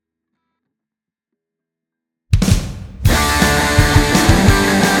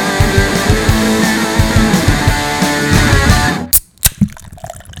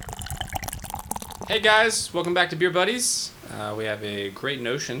guys, welcome back to Beer Buddies. We have a Great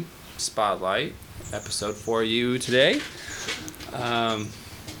Notion Spotlight episode for you today,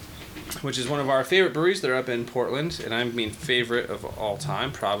 which is one of our favorite breweries. They're up in Portland, and I mean favorite of all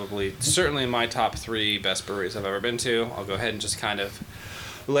time, probably, certainly in my top 3 best breweries I've ever been to. I'll go ahead and just kind of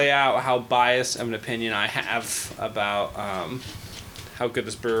lay out how biased of an opinion I have about how good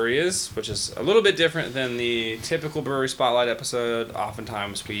this brewery is, which is a little bit different than the typical brewery spotlight episode.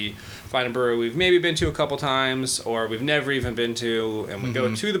 Oftentimes we find a brewery we've maybe been to a couple times or we've never even been to, and we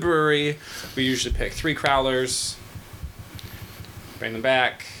go to the brewery. We usually pick 3 crowlers, bring them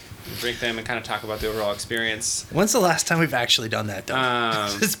back, drink them, and kind of talk about the overall experience. When's the last time we've actually done that, though?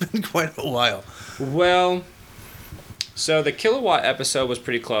 It's been quite a while. Well, so the Kilowatt episode was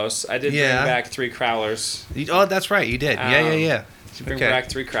pretty close. I did bring back 3 crowlers. Oh, that's right. You did. Yeah. Bring back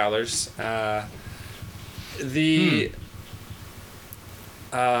 3 crowlers.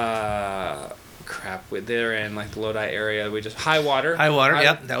 They're in like the Lodi area. We just High Water.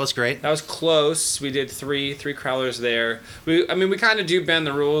 Yep, that was great. That was close. We did three crowlers there. We kind of do bend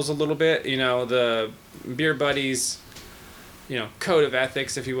the rules a little bit. You know, the Beer Buddies, code of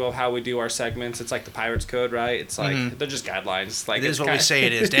ethics, if you will, how we do our segments. It's like the Pirates Code, right? It's like they're just guidelines. Like it is what we say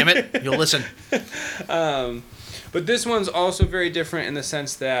it is. Damn it, you'll listen. But this one's also very different in the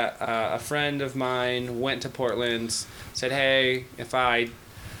sense that a friend of mine went to Portland, said, hey,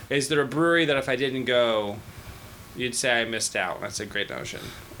 is there a brewery that if I didn't go, you'd say I missed out? And that's a Great Notion.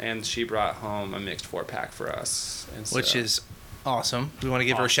 And she brought home a mixed 4-pack for us. Which is awesome. We want to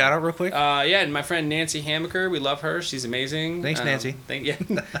give her a shout out real quick? Yeah, and my friend Nancy Hamaker, we love her. She's amazing. Thanks, Nancy. Thank you,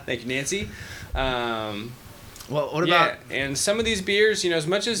 Nancy. Well, what about... and some of these beers, as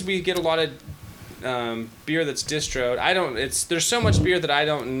much as we get a lot of beer that's distroed, there's so much beer that I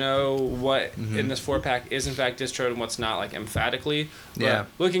don't know what in this 4-pack is in fact distroed and what's not, like emphatically. But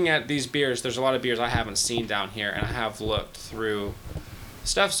looking at these beers, there's a lot of beers I haven't seen down here, and I have looked through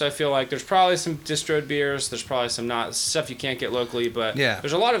stuff, so I feel like there's probably some distroed beers, there's probably some not stuff you can't get locally, but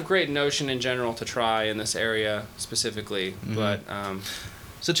there's a lot of Great Notion in general to try in this area specifically. But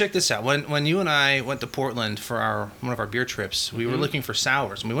so check this out. When you and I went to Portland for one of our beer trips, we were looking for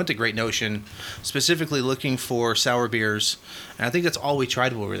sours. And we went to Great Notion specifically looking for sour beers. And I think that's all we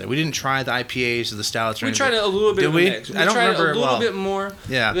tried while we were there. We didn't try the IPAs or the stouts or anything. We tried a little bit of a mix. I don't remember a little bit more.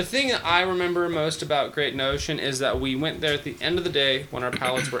 Yeah. The thing that I remember most about Great Notion is that we went there at the end of the day when our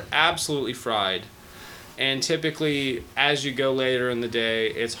palates were absolutely fried. And typically, as you go later in the day,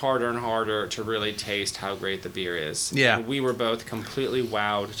 it's harder and harder to really taste how great the beer is. Yeah. And we were both completely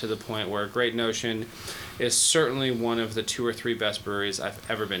wowed to the point where Great Notion is certainly one of the 2 or 3 best breweries I've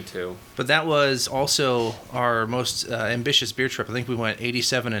ever been to. But that was also our most ambitious beer trip. I think we went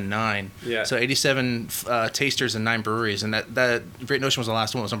 87 and 9. Yeah. So 87 tasters and 9 breweries. And that Great Notion was the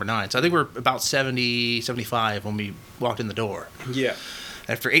last one. It was number 9. So I think we're about 70, 75 when we walked in the door. Yeah.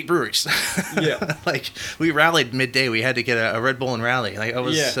 After 8 breweries. Yeah. Like, we rallied midday. We had to get a Red Bull and rally. Like, it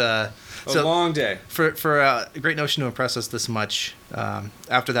was... a long day. For a Great Notion to impress us this much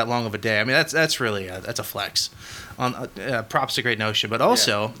after that long of a day, I mean, that's really that's a flex. On props to Great Notion. But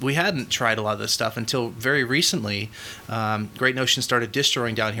also, we hadn't tried a lot of this stuff until very recently. Great Notion started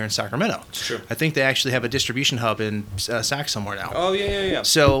distroing down here in Sacramento. It's true. I think they actually have a distribution hub in Sac somewhere now. Oh, yeah.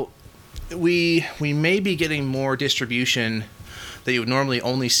 So we may be getting more distribution that you would normally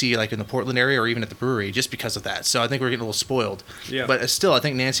only see like in the Portland area or even at the brewery just because of that. So I think we're getting a little spoiled. Yeah. But still, I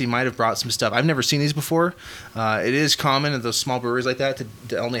think Nancy might have brought some stuff. I've never seen these before. It is common at those small breweries like that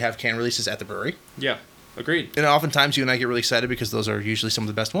to only have can releases at the brewery. Yeah, agreed. And oftentimes you and I get really excited because those are usually some of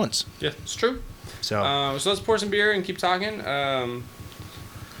the best ones. Yeah, it's true. So let's pour some beer and keep talking.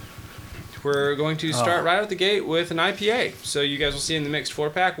 We're going to start right out the gate with an IPA. So you guys will see in the mixed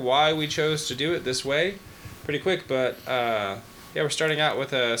 4-pack why we chose to do it this way. Pretty quick, but... we're starting out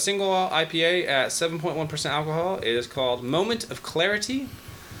with a single IPA at 7.1% alcohol. It is called Moment of Clarity.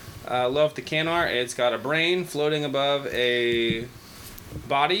 Love the can art. It's got a brain floating above a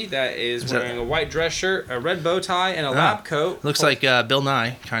body that is wearing a white dress shirt, a red bow tie, and a lab coat. Looks like Bill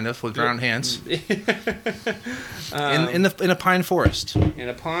Nye, kind of, with brown hands. in a pine forest. In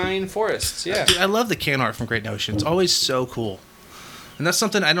a pine forest, yeah. Dude, I love the can art from Great Notion. It's always so cool. And that's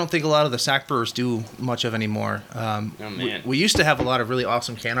something I don't think a lot of the Sac brewers do much of anymore. We used to have a lot of really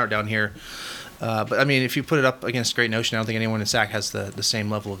awesome can art down here. But, I mean, if you put it up against Great Notion, I don't think anyone in Sac has the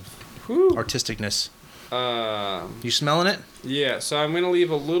same level of artisticness. You smelling it? Yeah, so I'm going to leave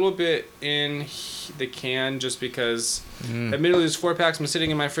a little bit in the can just because, admittedly, this 4-pack's been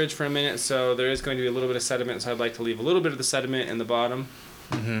sitting in my fridge for a minute, so there is going to be a little bit of sediment, so I'd like to leave a little bit of the sediment in the bottom.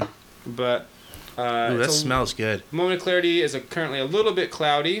 But... Ooh, that smells good. Moment of Clarity is currently a little bit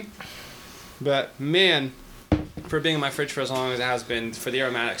cloudy. But man, for being in my fridge for as long as it has been, for the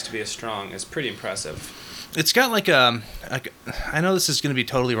aromatics to be as strong is pretty impressive. It's got like I know this is going to be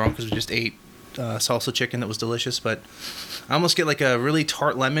totally wrong because we just ate salsa chicken that was delicious, but I almost get like a really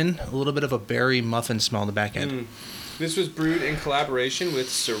tart lemon, a little bit of a berry muffin smell in the back end. This was brewed in collaboration with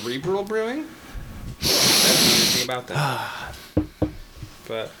Cerebral Brewing. I don't know anything about that.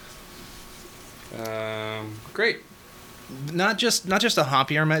 But great. Not just a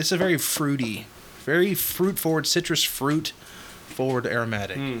hoppy aromatic. It's a very fruity, very fruit forward, citrus fruit forward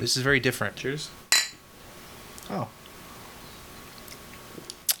aromatic. This is very different. Cheers. Oh.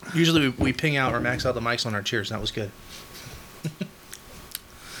 Usually we ping out or max out the mics on our cheers. That was good.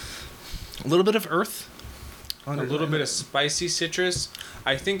 A little bit of earth. A little bit of spicy citrus.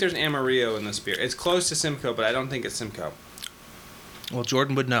 I think there's Amarillo in this beer. It's close to Simcoe, but I don't think it's Simcoe. Well,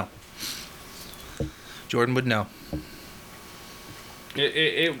 Jordan would know. Jordan would know.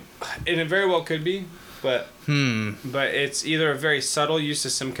 It very well could be, but it's either a very subtle use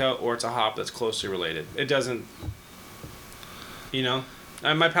of Simcoe or it's a hop that's closely related. It doesn't,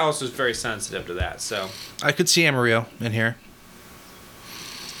 my palate was very sensitive to that, so. I could see Amarillo in here.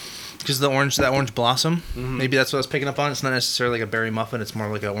 Because that orange blossom, maybe that's what I was picking up on. It's not necessarily like a berry muffin. It's more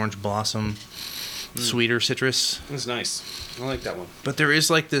like an orange blossom, sweeter citrus. It's nice. I like that one. But there is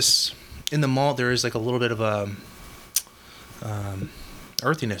like this, in the malt, there is like a little bit of a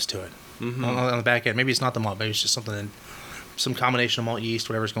earthiness to it on the back end. Maybe it's not the malt. Maybe it's just some combination of malt yeast,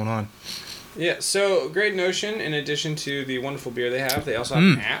 whatever's going on. Yeah, so Great Notion, in addition to the wonderful beer they have, they also have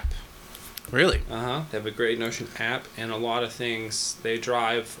an app. Really? They have a Great Notion app, and a lot of things, they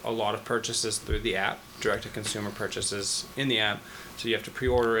drive a lot of purchases through the app, direct-to-consumer purchases in the app, so you have to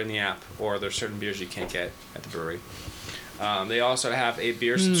pre-order in the app, or there's certain beers you can't get at the brewery. They also have a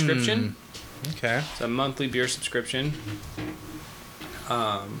beer subscription. Okay. It's a monthly beer subscription,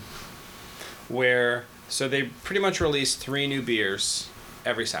 so they pretty much release 3 new beers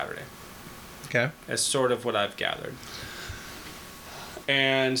every Saturday. Okay. That's sort of what I've gathered.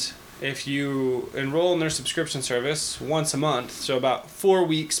 And if you enroll in their subscription service once a month, so about 4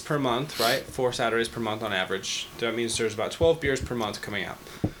 weeks per month, right? 4 Saturdays per month on average. That means there's about 12 beers per month coming out.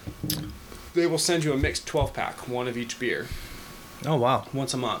 They will send you a mixed 12-pack, one of each beer. Oh, wow.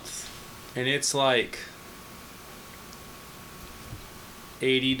 Once a month. And it's like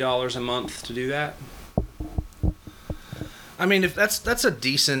 $80 a month to do that. I mean, if that's a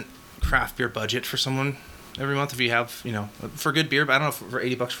decent craft beer budget for someone every month, if you have, for good beer, but I don't know if for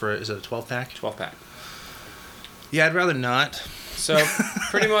 $80 is it a 12-pack? 12-pack. Yeah, I'd rather not. So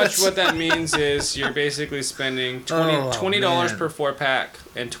pretty much what that means is you're basically spending $20 per 4-pack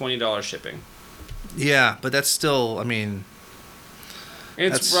and $20 shipping. Yeah, but that's still,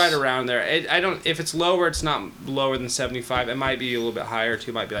 it's right around there. If it's lower, it's not lower than 75. It might be a little bit higher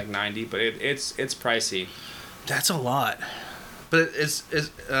too. It might be like 90, but it's pricey. That's a lot. But it's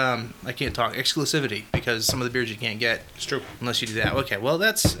I can't talk exclusivity because some of the beers you can't get. It's true. Unless you do that. Okay, well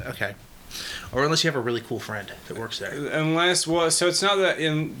that's okay. Or unless you have a really cool friend that works there. So it's not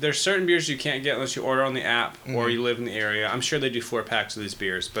that there's certain beers you can't get unless you order on the app or you live in the area. I'm sure they do 4-packs of these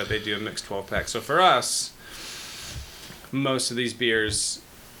beers, but they do a mixed 12-pack. So for us, most of the beers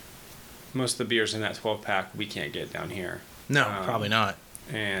in that 12-pack we can't get down here. No, probably not.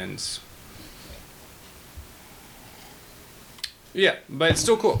 And yeah, but it's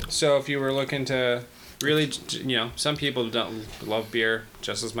still cool. So if you were looking to really, some people don't love beer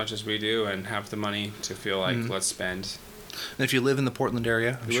just as much as we do and have the money to feel like let's spend. And if you live in the Portland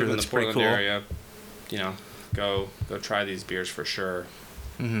area, I'm sure that's pretty cool. Area, go try these beers for sure.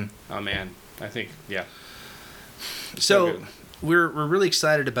 Oh man, I think So we're really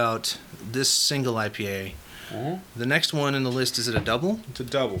excited about this single IPA. The next one in the list, is it a double? It's a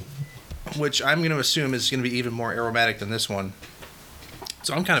double. Which I'm going to assume is going to be even more aromatic than this one.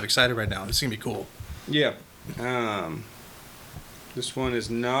 So I'm kind of excited right now. This is going to be cool. Yeah. This one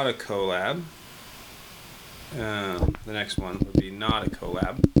is not a collab. The next one would be not a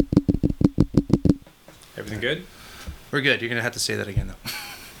collab. Everything good? We're good. You're going to have to say that again,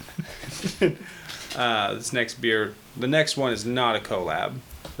 though. This next beer, the next one is not a collab,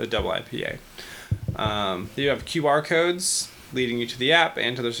 the double IPA. You have QR codes leading you to the app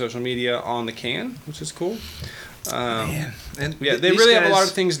and to their social media on the can, which is cool. Man. And yeah, they really have a lot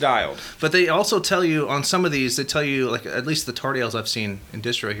of things dialed. But they also tell you on some of these, they tell you, like at least the tart ales I've seen in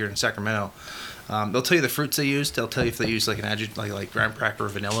distro here in Sacramento, they'll tell you the fruits they use. They'll tell you if they use like an adjunct, like graham cracker or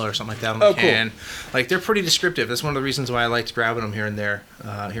vanilla or something like that on the can. Cool. Like they're pretty descriptive. That's one of the reasons why I liked grabbing them here and there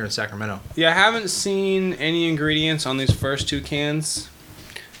here in Sacramento. Yeah, I haven't seen any ingredients on these first 2 cans,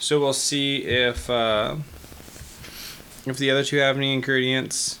 so we'll see if the other 2 have any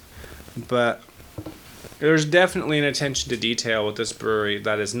ingredients. but there's definitely an attention to detail with this brewery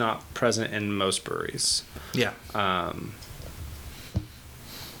that is not present in most breweries. Yeah.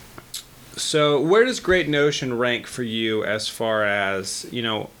 So where does Great Notion rank for you as far as,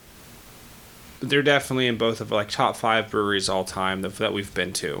 they're definitely in both of like top 5 breweries all time that we've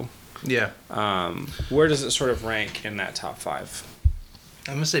been to. Yeah. Where does it sort of rank in that top 5?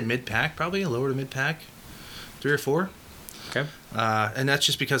 I'm going to say mid-pack, probably, lower to mid-pack. 3 or 4. Okay. And that's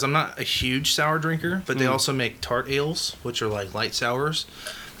just because I'm not a huge sour drinker, but they also make tart ales, which are like light sours.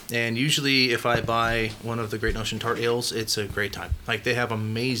 And usually if I buy one of the Great Notion tart ales, it's a great time. Like, they have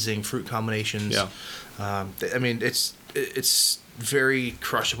amazing fruit combinations. Yeah. I mean, it's very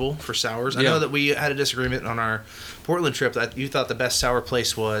crushable for sours. I know that we had a disagreement on our Portland trip that you thought the best sour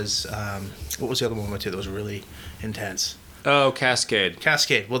place was, what was the other one we went to that was really intense? Oh, Cascade.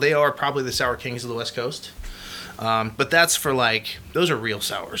 Cascade. Well, they are probably the sour kings of the West Coast. But that's for those are real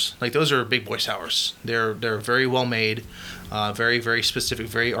sours. Like, those are big boy sours. They're very well made, very, very specific,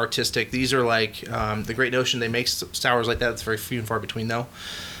 very artistic. These are the Great Notion. They make sours like that. It's very few and far between though.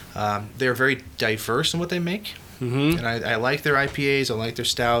 They're very diverse in what they make. Mm-hmm. And I like their IPAs. I like their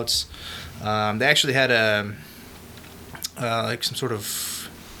stouts. They actually had some sort of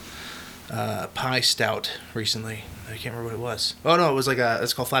pie stout recently. I can't remember what it was. Oh no, it was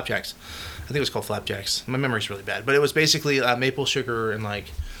it's called Flapjacks. I think it was called Flapjacks. My memory's really bad, but it was basically maple sugar and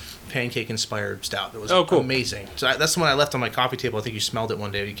pancake inspired stout. It was amazing. So that's the one I left on my coffee table. I think you smelled it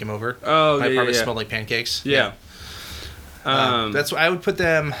one day when you came over. Oh, my apartment smelled like pancakes. Yeah. That's I would put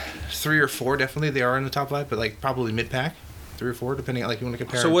them 3 or 4. Definitely, they are in the top 5, but probably mid pack, 3 or 4, depending on you want to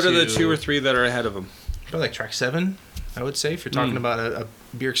compare. So what are the 2 or 3 that are ahead of them? Probably Track 7, I would say. If you're talking about a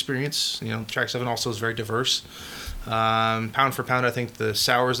beer experience, Track 7 also is very diverse. Pound for pound, I think the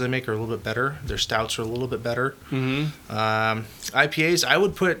sours they make are a little bit better. Their stouts are a little bit better. Mm-hmm. IPAs, I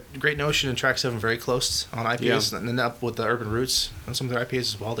would put Great Notion and Track 7 very close on IPAs, and then up with the Urban Roots on some of their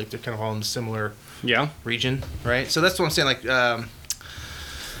IPAs as well. They're kind of all in a similar region, right? So that's what I'm saying.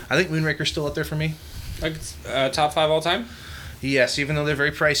 I think Moonraker's still up there for me. Top 5 all time? Yes, even though they're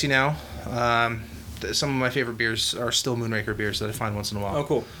very pricey now. Some of my favorite beers are still Moonraker beers that I find once in a while. Oh,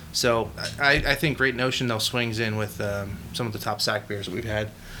 cool. So I think Great Notion, though, swings in with some of the top SAC beers that we've had.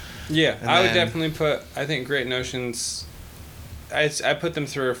 Yeah, I would definitely I think Great Notion's, I put them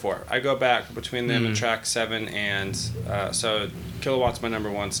 3 or 4. I go back between them and Track 7 and, so Kilowatt's my number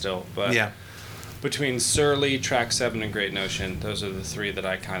 1 still. But between Surly, Track 7, and Great Notion, those are the 3 that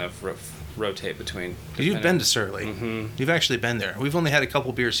I kind of rotate between. You've been to Surly. Mm-hmm. You've actually been there. We've only had a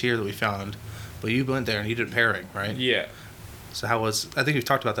couple beers here that we found. But you went there and you did a pairing, right? Yeah. So I think we've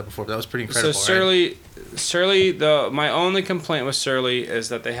talked about that before, but that was pretty incredible. So Surly, my only complaint with Surly is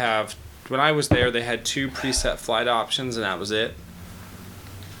that they have, when I was there, they had 2 preset flight options and that was it.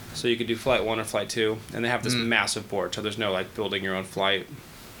 So you could do flight 1 or flight 2, and they have this massive board, so there's no building your own flight.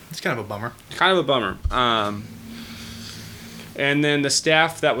 It's kind of a bummer. And then the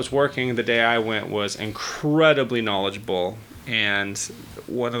staff that was working the day I went was incredibly knowledgeable. And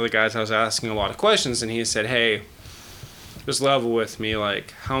one of the guys, I was asking a lot of questions, and he said, hey, just level with me,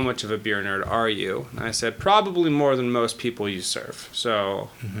 how much of a beer nerd are you? And I said, probably more than most people you serve. So,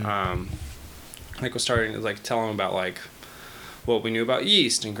 was starting to, tell him about, what we knew about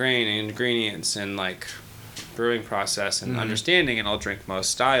yeast and grain and ingredients and, brewing process and understanding, and I'll drink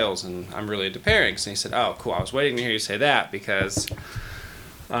most styles, and I'm really into pairings. And he said, oh, cool, I was waiting to hear you say that, because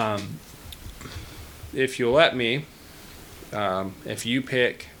if you'll let me, if you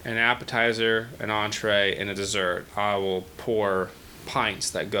pick an appetizer, an entree, and a dessert, I will pour pints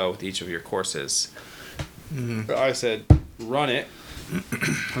that go with each of your courses. Mm-hmm. I said, run it.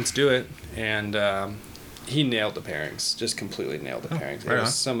 Let's do it. And he nailed the pairings. Just completely nailed the pairings. It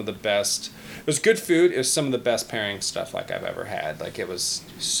was some of the best. It was good food. It was some of the best pairing stuff I've ever had. It was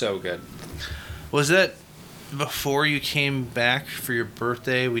so good. Was that before you came back for your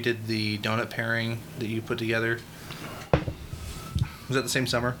birthday? We did the donut pairing that you put together. Was that the same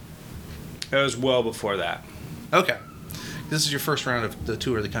summer? It was well before that. Okay. This is your first round of the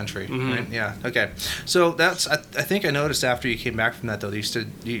tour of the country, right? Yeah. Okay. So that's I think I noticed after you came back from that though, you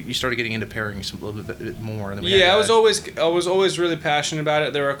started getting into pairings a little bit more. Than I was always really passionate about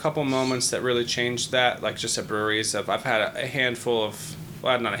it. There were a couple moments that really changed that, just at breweries. I've had a handful of,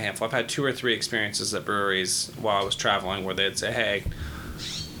 well, not a handful. I've had 2 or 3 experiences at breweries while I was traveling where they'd say, hey,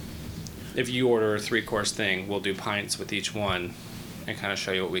 if you order a 3-course thing, we'll do pints with each one and kind of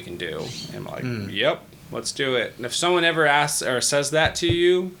show you what we can do. And I'm like, yep, let's do it. And if someone ever asks or says that to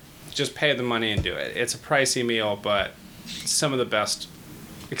you, just pay the money and do it. It's a pricey meal, but some of the best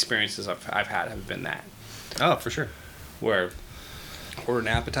experiences I've had have been that. Oh, for sure. Where or an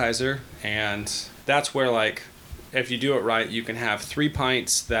appetizer, and that's where, like, if you do it right, you can have 3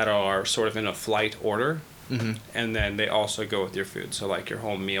 pints that are sort of in a flight order, and then they also go with your food. So, like, your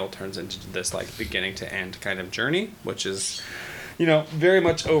whole meal turns into this, like, beginning to end kind of journey, which is, you know, very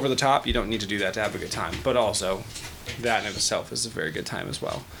much over the top. You don't need to do that to have a good time, but also that in of itself is a very good time as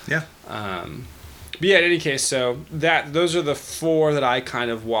well. Yeah. But yeah, in any case, so those are the 4 that I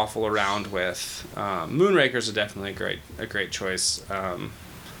kind of waffle around with. Moonrakers are definitely a great choice.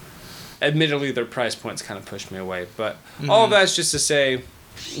 Admittedly, their price points kind of pushed me away, but all of that's just to say,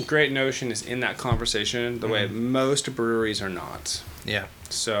 Great Notion is in that conversation the way most breweries are not. Yeah.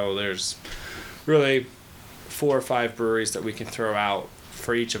 So there's really 4 or 5 breweries that we can throw out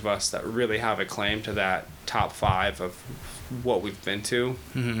for each of us that really have a claim to that top 5 of what we've been to.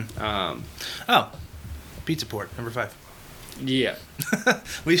 Pizza Port, number 5. Yeah.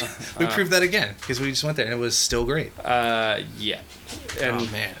 we proved that again because we just went there and it was still great. Yeah. And, oh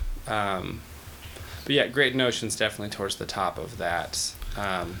man. But yeah, Great Notion's definitely towards the top of that.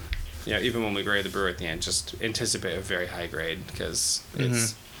 You know, even when we grade the brewer at the end, just anticipate a very high grade because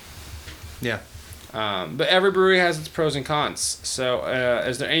it's. Yeah. But every brewery has its pros and cons. So,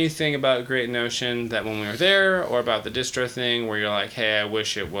 is there anything about Great Notion that when we were there, or about the distro thing, where you're like, hey, I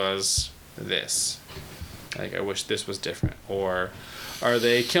wish it was this? Like, I wish this was different. Or are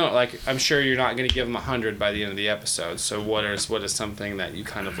they killing? Like, I'm sure you're not going to give them 100 by the end of the episode. So, what is something that you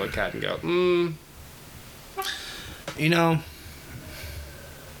kind of look at and go, You know,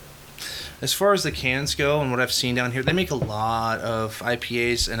 as far as the cans go and what I've seen down here, they make a lot of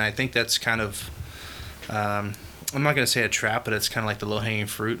IPAs, and I think that's kind of, I'm not going to say a trap, but it's kind of like the low-hanging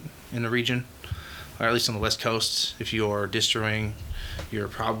fruit in the region, or at least on the West Coast. If you're distroing, you're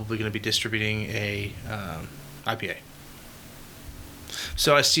probably going to be distributing a IPA.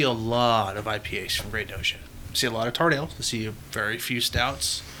 So I see a lot of IPAs from Great Notion. I see a lot of tart ales. I see very few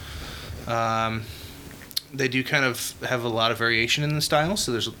stouts. They do kind of have a lot of variation in the style,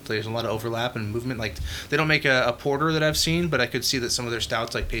 so there's a lot of overlap and movement. Like, they don't make a porter that I've seen, but I could see that some of their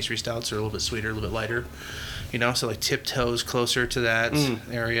stouts, like pastry stouts, are a little bit sweeter, a little bit lighter. You know, so like Tiptoe's closer to that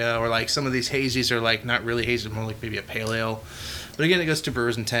area, or like some of these hazies are like not really hazy, more like maybe a pale ale. But again, it goes to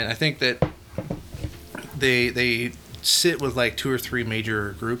brewer's intent. I think that they sit with like 2 or 3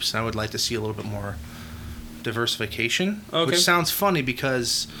 major groups, and I would like to see a little bit more diversification. Okay. Which sounds funny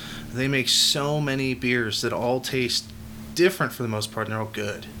because they make so many beers that all taste different for the most part, and they're all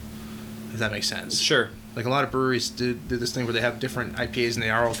good. If that makes sense. Sure. Like, a lot of breweries do this thing where they have different IPAs and they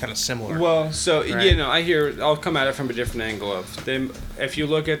are all kind of similar. Well, so, right? You know, I'll come at it from a different angle of them. If you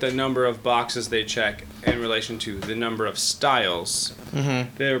look at the number of boxes they check in relation to the number of styles,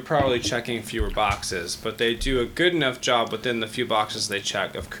 they're probably checking fewer boxes, but they do a good enough job within the few boxes they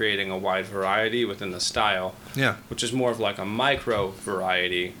check of creating a wide variety within the style. Yeah. Which is more of like a micro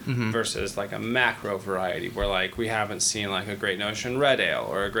variety versus like a macro variety, where like we haven't seen like a Great Notion Red Ale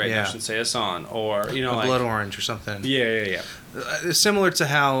or a Great Notion Saison or, you know, a Blood Orange or something. Yeah. Similar to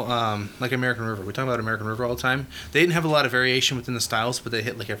how like American River. We talk about American River all the time. They didn't have a lot of variation within the styles, but they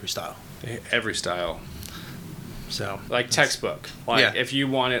hit like every style. Every style. So like textbook. Like if you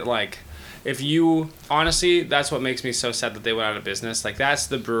want it, like if you honestly, that's what makes me so sad that they went out of business. Like, that's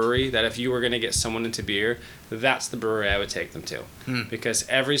the brewery that if you were going to get someone into beer, that's the brewery I would take them to, because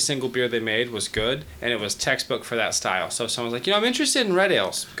every single beer they made was good and it was textbook for that style. So if someone's like, you know, I'm interested in red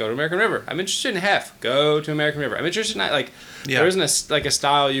ales, go to American River. I'm interested in hef, go to American River. I'm interested in there isn't a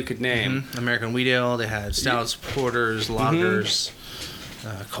style you could name. American Wheat Ale. They had stouts, porters, lagers,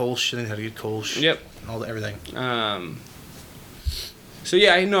 Kolsch. I think they had a good Kolsch. Yep. Everything. So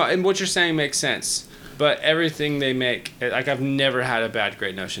yeah, I know, and what you're saying makes sense. But everything they make, like, I've never had a bad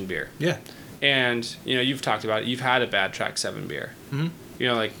Great Notion beer. Yeah. And, you know, you've talked about it. You've had a bad Track 7 beer. You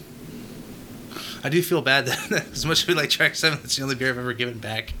know, like... I do feel bad that as much as we like Track 7, it's the only beer I've ever given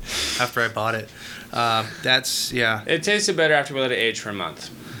back after I bought it. That's, yeah. It tasted better after we let it age for a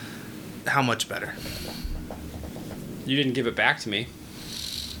month. How much better? You didn't give it back to me.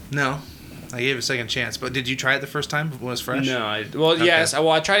 No. I gave it a second chance, but did you try it the first time when it was fresh? No. Yes.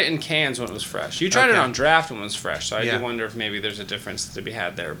 Well, I tried it in cans when it was fresh. You tried it on draft when it was fresh, so I do wonder if maybe there's a difference to be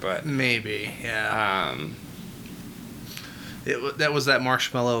had there. But maybe, yeah. That was that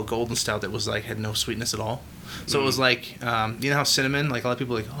marshmallow golden stout that was like had no sweetness at all. So it was like, you know how cinnamon, like a lot of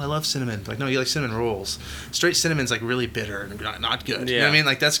people are like, oh, I love cinnamon. Like, no, you like cinnamon rolls. Straight cinnamon's like really bitter and not good. Yeah. You know what I mean?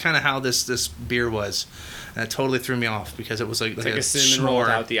 Like, that's kind of how this beer was. And it totally threw me off because it was like a cinnamon roll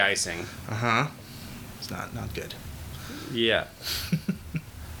without the icing. It's not good. Yeah.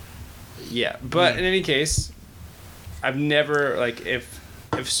 Yeah, but in any case, I've never, like, if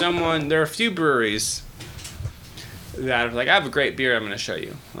someone, there are a few breweries that are like, I have a great beer I'm going to show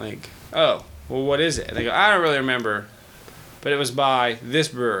you. Like, oh, well, what is it? And they go, I don't really remember, but it was by this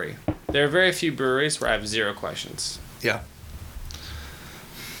brewery. There are very few breweries where I have 0 questions. Yeah.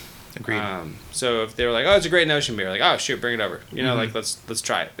 Agreed. So if they were like, oh, it's a Great Notion beer, like, oh, shoot, bring it over. You know, like, let's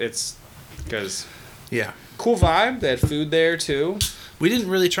try it. It's because... Yeah. Cool vibe. They had food there, too. We didn't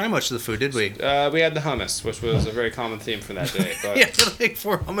really try much of the food, did we? We had the hummus, which was a very common theme for that day. But yeah, like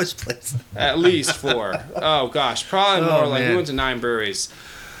 4 hummus places. At least 4. Oh, gosh. Probably more. Like, we went to 9 breweries.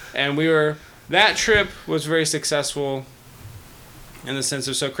 And that trip was very successful in the sense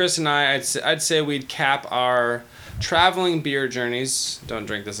of, so Chris and I'd say we'd cap our traveling beer journeys. Don't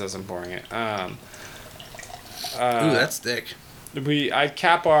drink this as I'm pouring it. Ooh, that's thick. I'd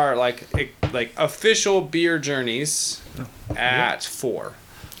cap our like official beer journeys at 4.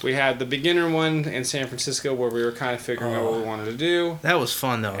 We had the beginner one in San Francisco where we were kind of figuring out what we wanted to do. That was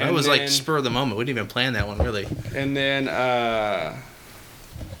fun though. That was like spur of the moment. We didn't even plan that one really. And then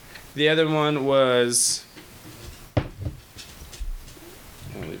the other one was, I'll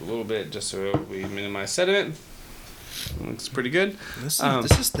leave a little bit just so we minimize sediment. Looks pretty good. This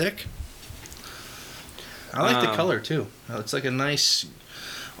is thick. I like the color too. It's like a nice,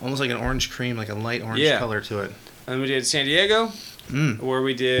 almost like an orange cream, like a light orange color to it. And we did San Diego, where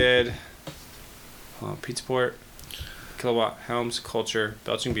we did Pizza Port, Kilowatt, Helms, Culture,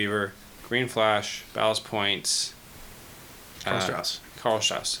 Belching Beaver, Green Flash, Ballast Point, Karl Strauss. Karl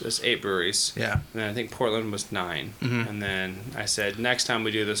Strauss. There's 8 breweries. Yeah. And then I think Portland was 9. Mm-hmm. And then I said, next time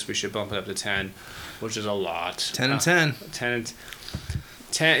we do this, we should bump it up to 10, which is a lot. 10 and 10.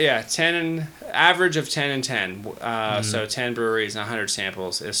 10, yeah, 10 and average of 10 and 10. So 10 breweries and 100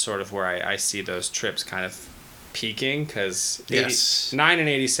 samples is sort of where I see those trips kind of peaking, because 9 and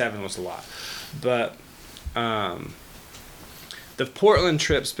 87 was a lot. But the Portland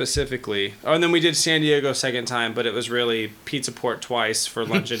trip specifically, and then we did San Diego second time, but it was really Pizza Port twice for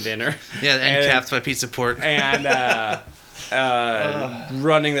lunch and dinner. Yeah, and capped by Pizza Port. And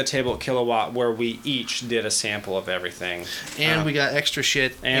running the table at Kilowatt, where we each did a sample of everything. And we got extra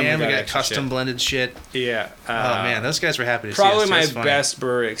shit. And we got custom blended shit. Yeah. Oh, man, those guys were happy to see us. Probably my best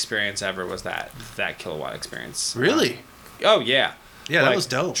brewery experience ever was that Kilowatt experience. Really? Oh, yeah. Yeah, that was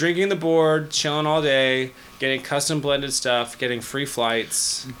dope. Drinking the board, chilling all day, getting custom blended stuff, getting free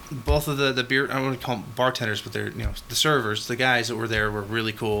flights. Both of the beer, I don't want to call them bartenders, but they're, the servers, the guys that were there were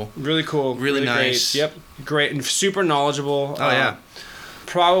really cool. Really cool. Really nice. Great. Yep. Great and super knowledgeable. Oh, yeah.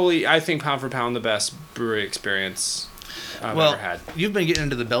 Probably, I think, pound for pound, the best brewery experience I've ever had. You've been getting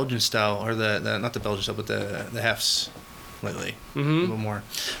into the Belgian style, or not the Belgian style, but the Hefs lately. A little more.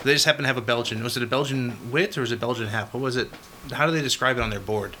 They just happen to have a Belgian. Was it a Belgian wit or was it Belgian Hef? What was it? How do they describe it on their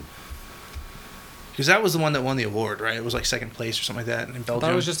board? Because that was the one that won the award, right? It was like second place or something like that in Belgium. I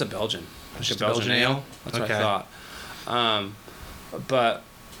thought it was just a Belgian. Just a Belgian ale? That's what I thought. But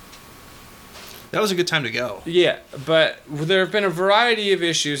that was a good time to go. Yeah, but there have been a variety of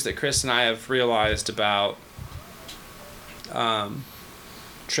issues that Chris and I have realized about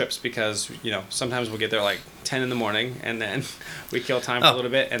trips, because sometimes we'll get there like 10 in the morning and then we kill time for a little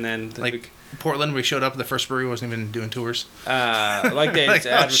bit, and then Portland, we showed up, the first brewery wasn't even doing tours. Like they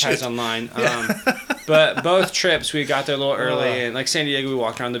advertised online. Yeah. But both trips we got there a little early, and like San Diego, we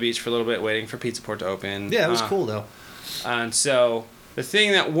walked around the beach for a little bit waiting for Pizza Port to open. Yeah, it was cool though. And so the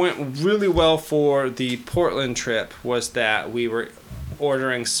thing that went really well for the Portland trip was that we were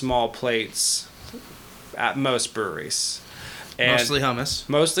ordering small plates at most breweries. And mostly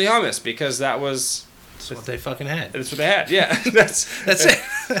hummus, because that's what they fucking had. That's what they had. Yeah, that's it.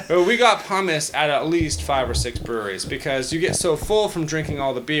 We got hummus at least 5 or 6 breweries, because you get so full from drinking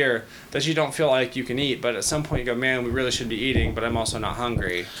all the beer that you don't feel like you can eat. But at some point you go, man, we really should be eating, but I'm also not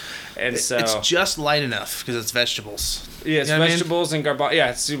hungry. And so it's just light enough because it's vegetables. Yeah, it's vegetables and garbanzo. Yeah,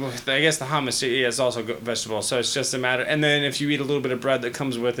 I guess the hummus is also vegetables, so it's just a matter. And then if you eat a little bit of bread that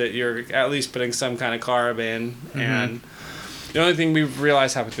comes with it, you're at least putting some kind of carb in. Mm-hmm. And the only thing we've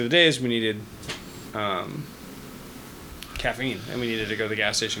realized happened through the day is we needed caffeine, and we needed to go to the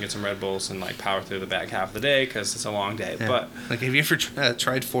gas station, get some Red Bulls, and like power through the back half of the day because it's a long day. Yeah. But like, have you ever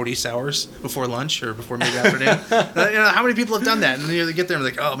tried 40 sours before lunch or before mid-afternoon? How many people have done that? And you get there and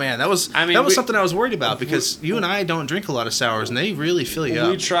like, oh man, that was something I was worried about, because you and I don't drink a lot of sours, and they really fill you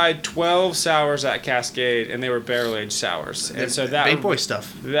up. We tried 12 sours at Cascade, and they were barrel-aged sours, and so that Big Boy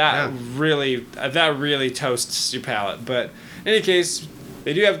stuff. That really toasts your palate. But in any case,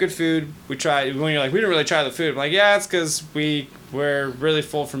 they do have good food. We tried, when you're like, we didn't really try the food. I'm like, yeah, it's because we we're really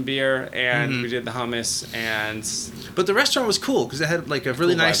full from beer, and we did the hummus, and... But the restaurant was cool, because it had, like, a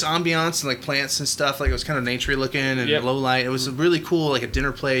really nice ambiance and, like, plants and stuff. Like, it was kind of naturey looking and low light. It was really cool, like, a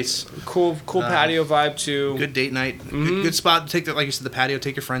dinner place. Cool patio vibe, too. Good date night. Good spot to take, like you said, the patio.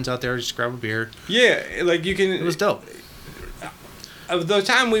 Take your friends out there, just grab a beer. Yeah, like, you can... It was dope. The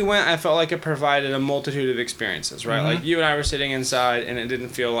time we went, I felt like it provided a multitude of experiences, right? Like, you and I were sitting inside, and it didn't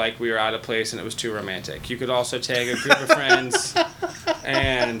feel like we were out of place, and it was too romantic. You could also take a group of friends,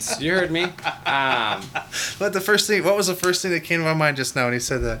 and you heard me. But what was the first thing that came to my mind just now when he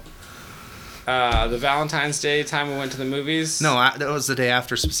said that? The Valentine's Day time we went to the movies. No, that was the day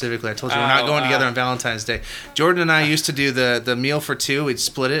after specifically. I told you we're not going together on Valentine's Day. Jordan and I used to do the meal for two. We'd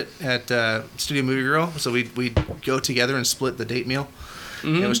split it at Studio Movie Girl. So we'd go together and split the date meal.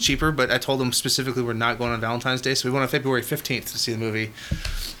 It was cheaper, but I told him specifically we're not going on Valentine's Day. So we went on February 15th to see the movie.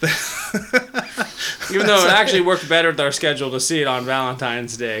 Even though it actually worked better with our schedule to see it on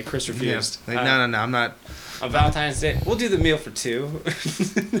Valentine's Day. Chris refused. Yeah. No, I'm not. On Valentine's Day, we'll do the meal for two.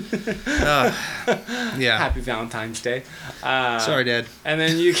 Yeah. Happy Valentine's Day. Sorry, Dad. And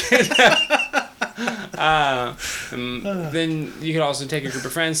then you can. Then you could also take a group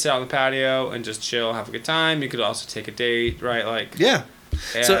of friends, sit out on the patio, and just chill, have a good time. You could also take a date, right? Like. Yeah.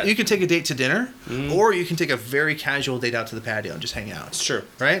 So you can take a date to dinner, or you can take a very casual date out to the patio and just hang out. It's true.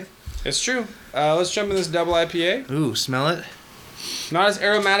 Right? It's true. Let's jump in this double IPA. Ooh, smell it. Not as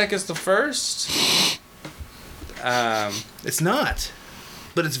aromatic as the first. It's not,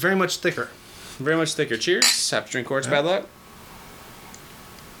 but it's very much thicker. Very much thicker. Cheers. Happy to drink quarts. Bad luck.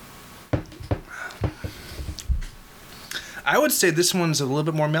 I would say this one's a little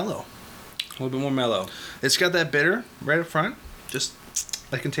bit more mellow. A little bit more mellow. It's got that bitter right up front. Just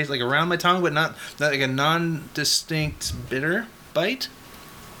I can taste like around my tongue, but not like a non-distinct bitter bite.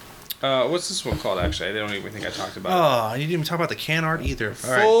 What's this one called? Actually, I don't even think I talked about it. Oh, you didn't even talk about the can art either.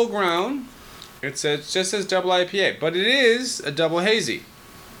 Full grown. It just says double IPA, but it is a double hazy.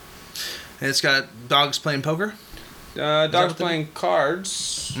 And it's got dogs playing poker. Dogs playing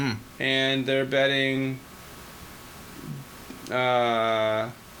cards, and they're betting.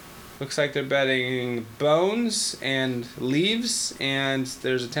 Looks like they're betting bones and leaves, and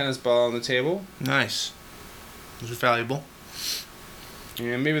there's a tennis ball on the table. Nice. Those are valuable.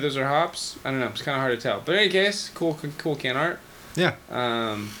 And maybe those are hops. I don't know. It's kind of hard to tell. But in any case, cool can art. Yeah.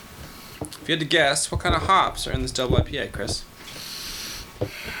 If you had to guess, what kind of hops are in this double IPA, Chris?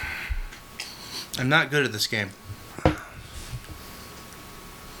 I'm not good at this game.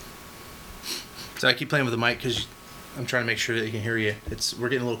 So I keep playing with the mic because I'm trying to make sure that you can hear you. We're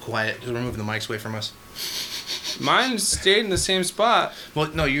getting a little quiet because we're moving the mics away from us. Mine stayed in the same spot.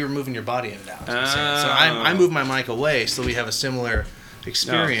 Well, no, you were moving your body in and out. So I moved my mic away so we have a similar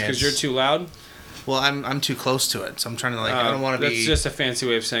experience. Because you're too loud? Well, I'm too close to it, so I'm trying to I don't want to be. That's just a fancy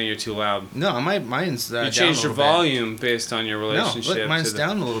way of saying you're too loud. No, mine's down a little bit. You changed your volume based on your relationship. No, look, mine's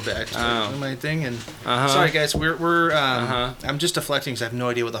down a little bit actually. My thing and. Sorry guys, we're I'm just deflecting because I have no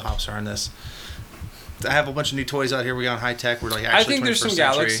idea what the hops are in this. I have a bunch of new toys out here. We're on high tech. We're like actually. I think there's some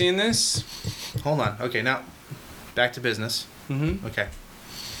Galaxy in this. Hold on. Okay, now back to business. Okay.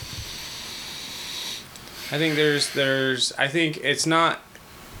 I think there's. I think it's not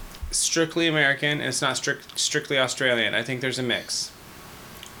strictly American. And it's not strictly Australian. I think there's a mix.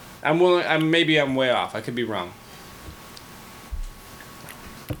 Maybe I'm way off. I could be wrong.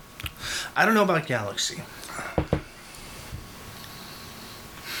 I don't know about Galaxy.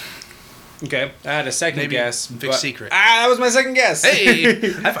 Okay, I had a second guess. Big secret. That was my second guess.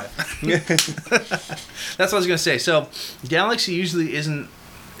 Hey, high five. That's what I was gonna say. So, Galaxy usually isn't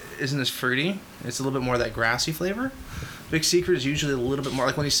as fruity. It's a little bit more of that grassy flavor. Big Secret is usually a little bit more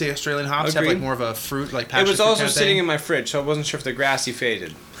like when you say Australian hops have like more of a fruit like. It was also sitting in my fridge, so I wasn't sure if the grassy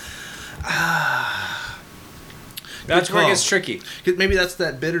faded. That's where it gets tricky. Maybe that's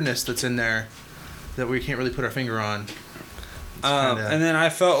that bitterness that's in there that we can't really put our finger on. And then I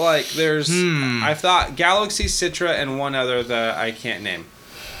felt like there's... I thought Galaxy, Citra, and one other that I can't name.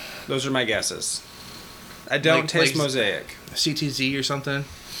 Those are my guesses. I don't taste Mosaic. CTZ or something?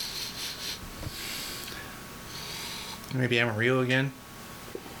 Maybe Amarillo again?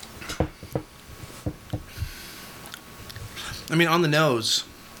 I mean, on the nose,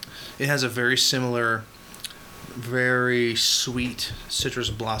 it has a very similar, very sweet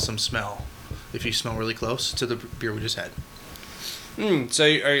citrus blossom smell. If you smell really close to the beer we just had. So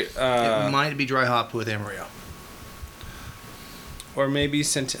it might be dry hopped with Amarillo, or maybe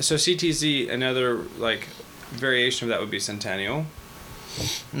so CTZ. Another like variation of that would be Centennial.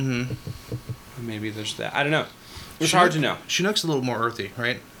 Maybe there's that. I don't know. It's hard to know. Chinook's a little more earthy,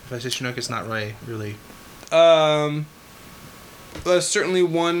 right? If I say Chinook, it's not really. certainly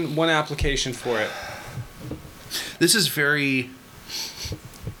one application for it. This is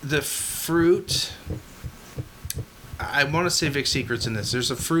the fruit. I want to say Vic Secret's in this.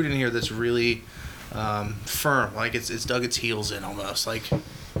 There's a fruit in here that's really firm, like it's dug its heels in almost. Like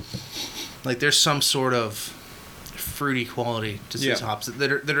there's some sort of fruity quality to these hops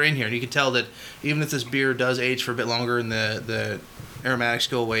that are in here, and you can tell that even if this beer does age for a bit longer and the aromatics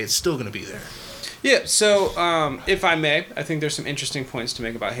go away, it's still going to be there. Yeah. So, if I may, I think there's some interesting points to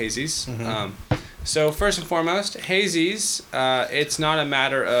make about hazies. Mm-hmm. So first and foremost, hazies, it's not a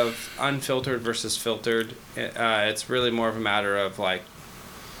matter of unfiltered versus filtered. It's really more of a matter of like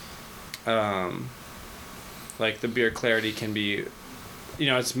the beer clarity can be,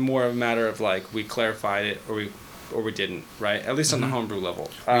 it's more of a matter of like we clarified it or we didn't, right? At least on the homebrew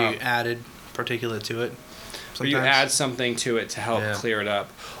level. You added particulate to it. Or you add something to it to help clear it up,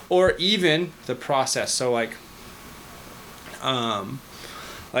 or even the process. So like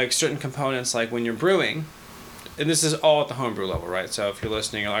certain components, like when you're brewing, and this is all at the homebrew level, right? So if you're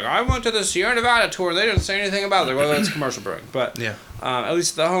listening, you're like, I went to the Sierra Nevada tour, they didn't say anything about it. Well, that's commercial brewing. But at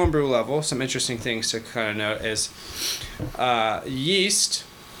least at the homebrew level, some interesting things to kind of note is yeast,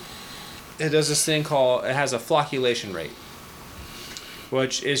 it does this thing called, it has a flocculation rate,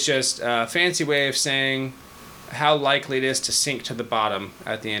 which is just a fancy way of saying how likely it is to sink to the bottom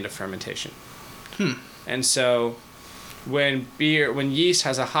at the end of fermentation. And so when yeast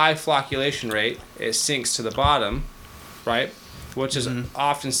has a high flocculation rate, it sinks to the bottom, right? Which is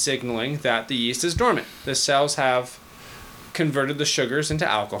often signaling that the yeast is dormant. The cells have converted the sugars into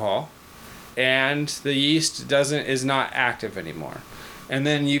alcohol, and the yeast is not active anymore. And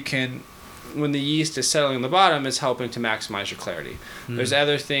then when the yeast is settling on the bottom, it's helping to maximize your clarity. There's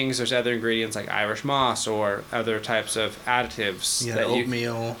other ingredients like Irish moss or other types of additives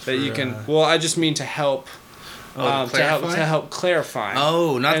oatmeal you can. Well, I just mean to help. To help clarify.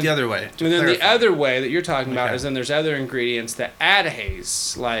 Oh, not the other way. And then the other way that you're talking about is then there's other ingredients that add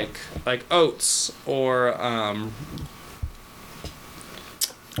haze, like oats or.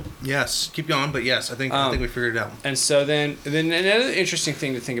 Yes, keep going, but yes, I think we figured it out. And so then another interesting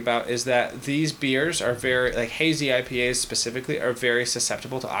thing to think about is that these beers are very, like hazy IPAs specifically, are very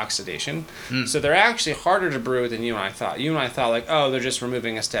susceptible to oxidation. So they're actually harder to brew than you and I thought. You and I thought like, oh, they're just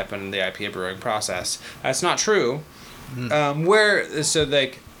removing a step in the IPA brewing process. That's not true.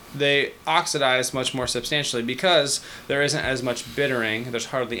 They oxidize much more substantially because there isn't as much bittering. There's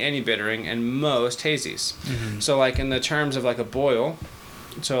hardly any bittering in most hazies. So like in the terms of like a boil.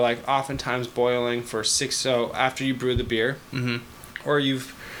 So, like, oftentimes boiling for so after you brew the beer, or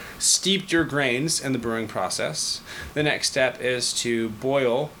you've steeped your grains in the brewing process, the next step is to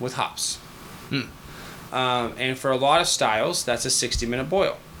boil with hops. And for a lot of styles, that's a 60-minute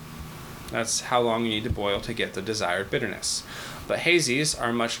boil. That's how long you need to boil to get the desired bitterness. But hazies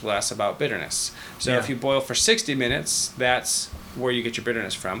are much less about bitterness. So if you boil for 60 minutes, that's where you get your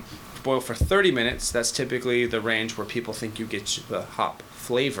bitterness from. If you boil for 30 minutes, that's typically the range where people think you get the hop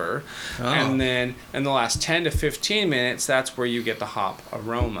flavor. And then in the last 10 to 15 minutes, that's where you get the hop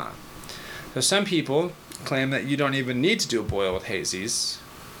aroma. So some people claim that you don't even need to do a boil with hazies.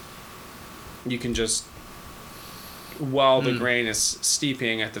 You can just, while the grain is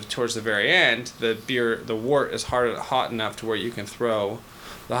steeping towards the very end, the wort is hot enough to where you can throw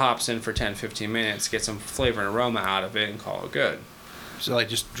the hops in for 10-15 minutes, get some flavor and aroma out of it, and call it good. So like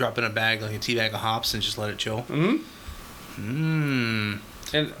just drop in a bag, like a tea bag of hops, and just let it chill?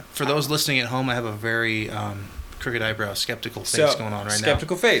 And for those listening at home, I have a very crooked eyebrow, skeptical face going on right now.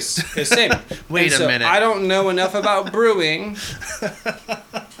 Skeptical face. Same. Wait a minute. I don't know enough about brewing,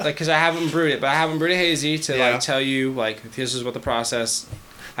 because I haven't brewed it, but I haven't brewed a hazy to tell you this is what the process.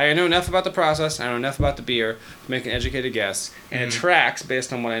 I know enough about the process. I know enough about the beer to make an educated guess, and it tracks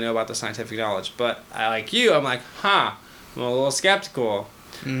based on what I know about the scientific knowledge. But I'm like, I'm a little skeptical.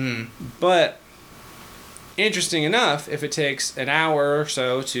 But interesting enough, if it takes an hour or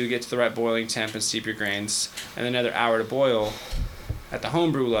so to get to the right boiling temp and steep your grains, and another hour to boil at the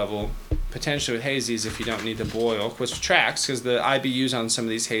homebrew level, potentially with hazies, if you don't need to boil, which tracks because the IBUs on some of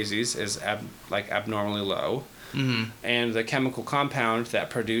these hazies is abnormally low, and the chemical compound that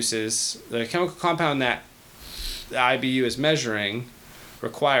the IBU is measuring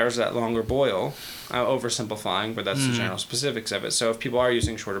requires that longer boil. I'm oversimplifying, but that's the general specifics of it. So if people are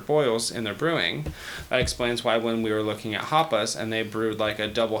using shorter boils in their brewing, that explains why when we were looking at Hoppus and they brewed like a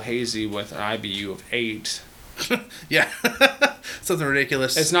double hazy with an IBU of 8. Something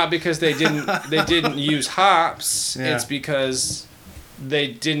ridiculous. It's not because they didn't use hops. It's because they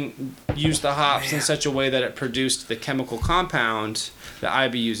didn't use the hops in such a way that it produced the chemical compound that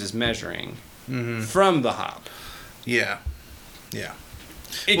IBUs is measuring from the hop. Yeah.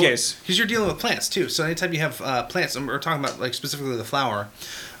 In case. Because you're dealing with plants, too. So anytime you have plants, we're talking about, like, specifically the flower,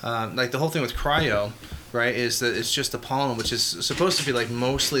 like, the whole thing with cryo, right, is that it's just the pollen, which is supposed to be, like,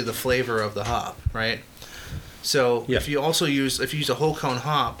 mostly the flavor of the hop, right? So if you use a whole cone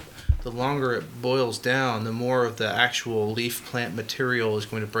hop, the longer it boils down, the more of the actual leaf plant material is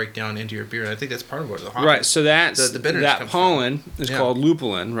going to break down into your beer. And I think that's part of what the hop Right, so that's the bitterness that comes pollen from. is called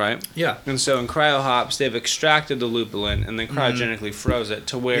lupulin, right? Yeah. And so in cryo hops, they've extracted the lupulin and then cryogenically froze it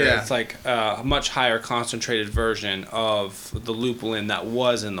to where it's like a much higher concentrated version of the lupulin that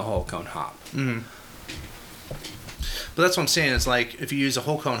was in the whole cone hop. Mm-hmm. But that's what I'm saying. It's like if you use a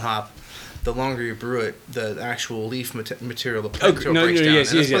whole cone hop, the longer you brew it, the actual leaf material, the plant material breaks down.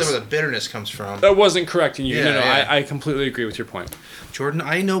 Yes, and that's probably where the bitterness comes from. That wasn't correcting you. Yeah, I completely agree with your point. Jordan,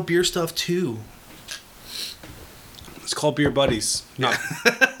 I know beer stuff too. It's called Beer Buddies, not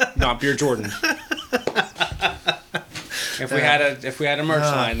Beer Jordan. If we had a merch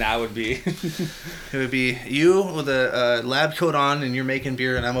line, that would be. It would be you with a lab coat on, and you're making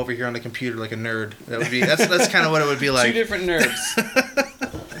beer, and I'm over here on the computer like a nerd. That would be that's kind of what it would be like. Two different nerds.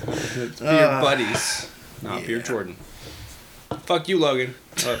 Beer Buddies, not Beer Jordan. Fuck you, Logan.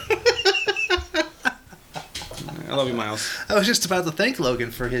 I love you, Miles. I was just about to thank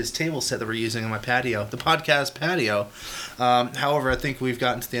Logan for his table set that we're using on my patio, the podcast patio. However, I think we've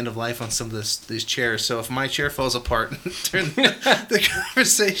gotten to the end of life on some of these chairs. So if my chair falls apart during the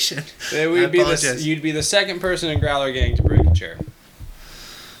conversation, you'd be the second person in Growler Gang to break a chair.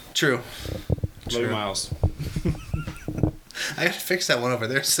 True. Love you, Miles. I got to fix that one over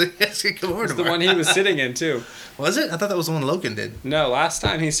there so you guys can come over tomorrow. The one he was sitting in, too. Was it? I thought that was the one Logan did. No, last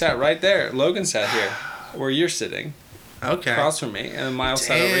time he sat right there. Logan sat here, where you're sitting. Okay. Across from me, and then Miles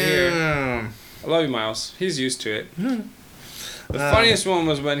sat over here. I love you, Miles. He's used to it. The funniest one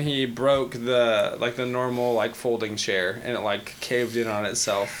was when he broke the normal folding chair, and it caved in on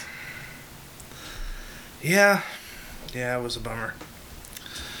itself. Yeah. Yeah, it was a bummer.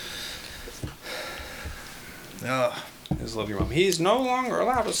 Oh. I just love your mom. He's no longer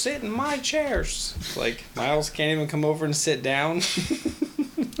allowed to sit in my chairs. It's like Miles can't even come over and sit down.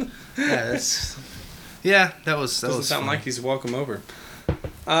 That doesn't sound like he's welcome over.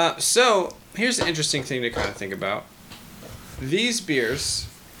 So here's an interesting thing to kind of think about. These beers,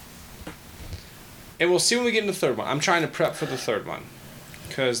 and we'll see when we get into the third one. I'm trying to prep for the third one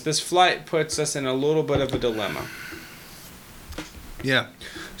because this flight puts us in a little bit of a dilemma. Yeah.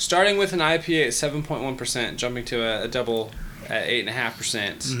 Starting with an IPA at 7.1%, jumping to a double at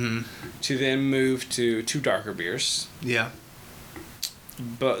 8.5%, to then move to two darker beers. Yeah.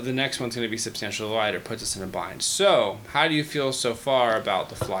 But the next one's going to be substantially lighter, puts us in a bind. So, how do you feel so far about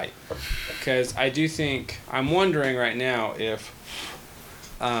the flight? Because I'm wondering right now if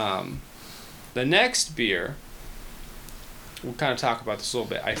the next beer, we'll kind of talk about this a little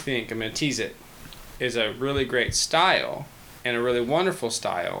bit, I'm going to tease it, is a really great style and a really wonderful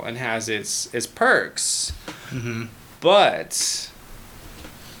style and has its perks. Mm-hmm. But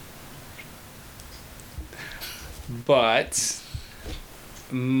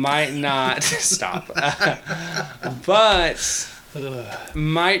might not stop. But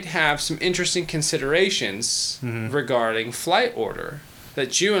might have some interesting considerations regarding flight order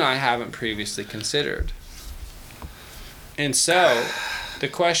that you and I haven't previously considered. And so, the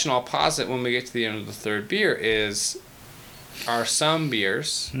question I'll posit when we get to the end of the third beer is, are some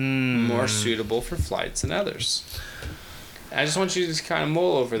beers more suitable for flights than others? I just want you to just kind of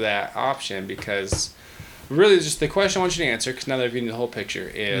mull over that option because really just the question I want you to answer, because now that I've given you the whole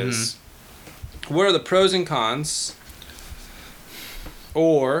picture, is what are the pros and cons,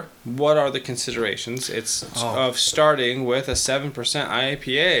 or what are the considerations of starting with a 7%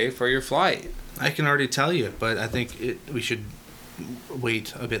 IPA for your flight? I can already tell you, but I think we should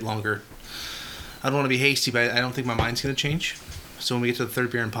wait a bit longer. I don't want to be hasty, but I don't think my mind's going to change. So when we get to the third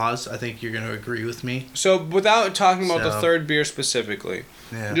beer and pause, I think you're going to agree with me. So without talking about the third beer specifically,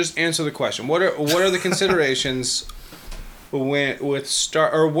 just answer the question. What are the considerations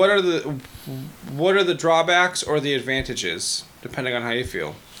what are the drawbacks or the advantages, depending on how you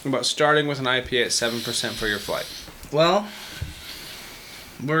feel, about starting with an IPA at 7% for your flight? Well,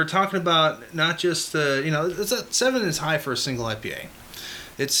 we're talking about not just it's 7 is high for a single IPA.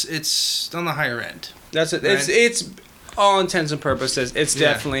 It's on the higher end. That's it. Right? It's all intents and purposes. It's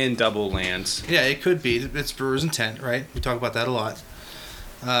definitely in double lands. Yeah, it could be. It's brewer's intent, right? We talk about that a lot.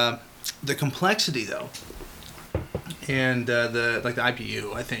 The complexity, though, and the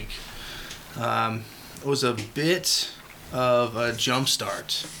IBU, I think, was a bit of a jump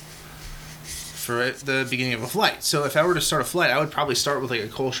start for the beginning of a flight. So if I were to start a flight, I would probably start with like a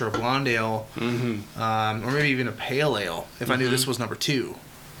Kolsch or a Blonde Ale, or maybe even a Pale Ale if I knew this was number 2.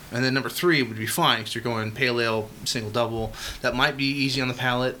 And then number 3 would be fine because you're going Pale Ale, single, double. That might be easy on the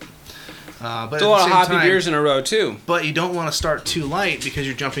palate. But it's a lot of hoppy beers in a row too. But you don't want to start too light because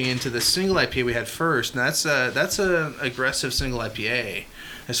you're jumping into the single IPA we had first. And that's a aggressive single IPA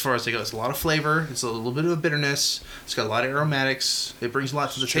as far as they go. It's a lot of flavor. It's a little bit of a bitterness. It's got a lot of aromatics. It brings a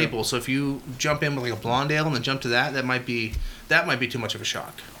lot to the table. So if you jump in with like a Blonde Ale and then jump to that might be too much of a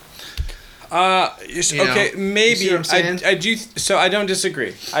shock. Okay, maybe I do. So I don't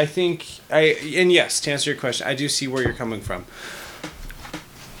disagree. I think and yes, to answer your question, I do see where you're coming from.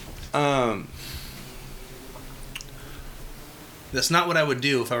 That's not what I would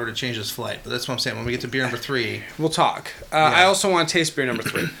do if I were to change this flight, but that's what I'm saying. When we get to beer number 3, we'll talk. I also want to taste beer number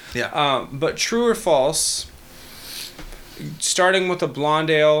 3. Yeah. But true or false? Starting with a Blonde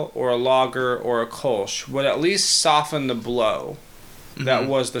Ale or a lager or a Kolsch would at least soften the blow. That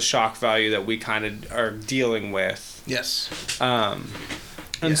was the shock value that we kind of are dealing with. Yes.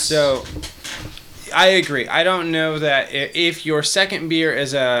 So I agree. I don't know that if your second beer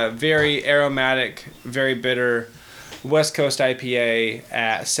is a very aromatic, very bitter West Coast IPA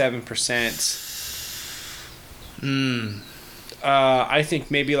at 7%. I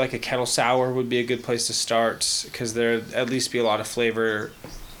think maybe like a Kettle Sour would be a good place to start because there'd at least be a lot of flavor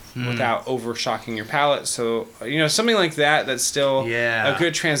without over-shocking your palate. So, something like that that's still a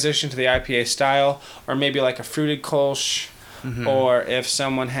good transition to the IPA style. Or maybe like a fruited Kolsch. Or if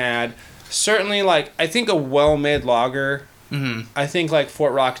someone had... Certainly, like, I think a well-made lager... I think like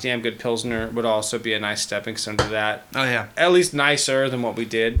Fort Rock Damn Good Pilsner would also be a nice stepping stone to that. Oh, yeah. At least nicer than what we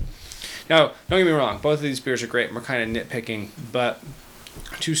did. Now, don't get me wrong. Both of these beers are great and we're kind of nitpicking. But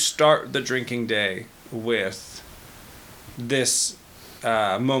to start the drinking day with this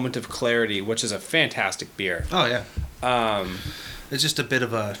moment of clarity, which is a fantastic beer. Oh, yeah. It's just a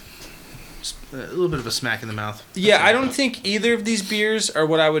little bit of a smack in the mouth. Yeah, I don't think either of these beers are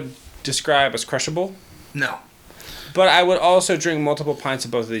what I would describe as crushable. No. But I would also drink multiple pints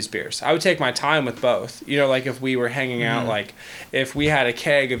of both of these beers. I would take my time with both. Like if we were hanging out, like if we had a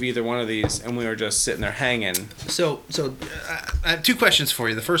keg of either one of these and we were just sitting there hanging. So I have 2 questions for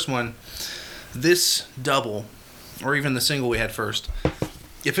you. The first one, this double, or even the single we had first,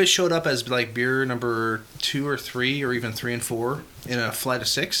 if it showed up as like beer number 2 or 3 or even 3 and 4 in a flight of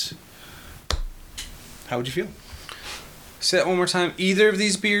 6, how would you feel? Say that one more time. Either of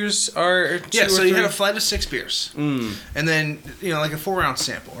these beers are 2 or 3? So you had a flight of 6 beers. And then, like a 4-ounce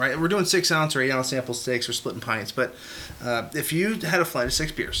sample, right? We're doing 6-ounce or 8-ounce sample stakes or splitting pints. But if you had a flight of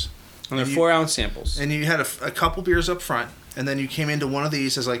 6 beers. And they're 4-ounce samples. And you had a couple beers up front. And then you came into one of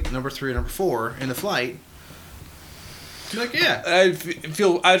these as like number 3 or number 4 in the flight. You're like, yeah.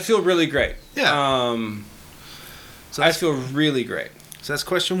 I'd feel really great. Yeah. I'd feel really great. So that's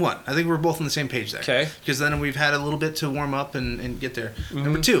question 1. I think we're both on the same page there. Okay. Because then we've had a little bit to warm up and get there.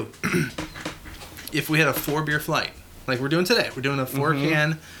 Number 2, if we had a 4-beer flight, like we're doing today, we're doing a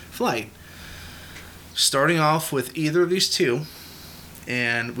 4-can flight, starting off with either of these 2,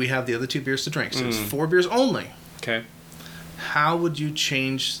 and we have the other 2 beers to drink. So it's 4 beers only. Okay. How would you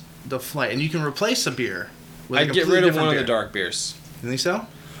change the flight? And you can replace a beer with I'd get rid of one of the dark beers. You think so?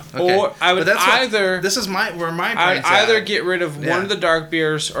 Okay. Or I would either... This is where my I'd brain's either get rid of one of the dark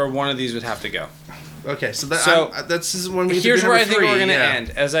beers or one of these would have to go. Okay, so that's when we here's where I think we're going to end.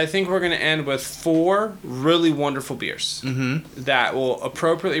 As I think we're going to end with 4 really wonderful beers that will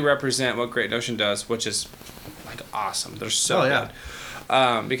appropriately represent what Great Notion does, which is like awesome. They're so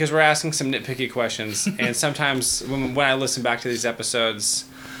good. Because we're asking some nitpicky questions, and sometimes when I listen back to these episodes,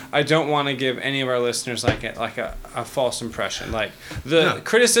 I don't want to give any of our listeners like a false impression. Like the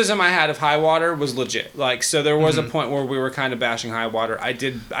criticism I had of Highwater was legit. Like so, there was a point where we were kind of bashing Highwater. I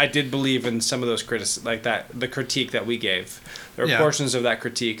did believe in some of those like that the critique that we gave. There are portions of that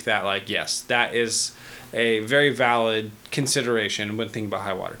critique that like yes, that is a very valid consideration when thinking about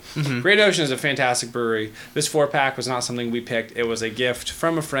Highwater. Great Ocean is a fantastic brewery. This 4-pack was not something we picked. It was a gift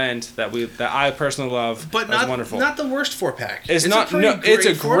from a friend that I personally love. But not wonderful. Not the worst 4-pack. It's a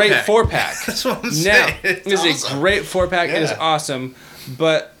great 4-pack. That's what I'm saying. It's a great 4-pack. Yeah. It is awesome.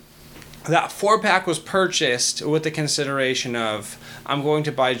 But that 4-pack was purchased with the consideration of I'm going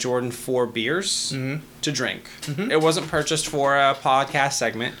to buy Jordan 4 beers to drink. It wasn't purchased for a podcast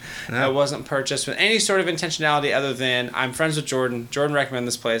segment. No. It wasn't purchased with any sort of intentionality other than I'm friends with Jordan. Jordan recommended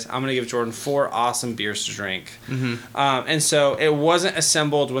this place. I'm going to give Jordan 4 awesome beers to drink. And so it wasn't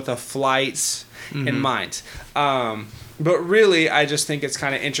assembled with a flight in mind. But really, I just think it's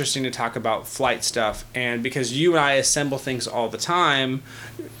kind of interesting to talk about flight stuff. And because you and I assemble things all the time,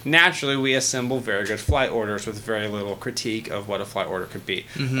 naturally we assemble very good flight orders with very little critique of what a flight order could be.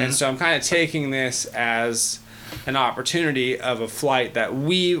 Mm-hmm. And so I'm kind of taking this as an opportunity of a flight that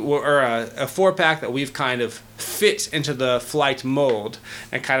or a 4-pack that we've kind of fit into the flight mold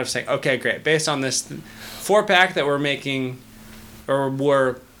and kind of saying, okay, great. Based on this 4-pack that we're making, or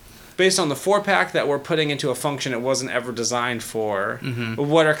we're based on the 4-pack that we're putting into a function it wasn't ever designed for, mm-hmm.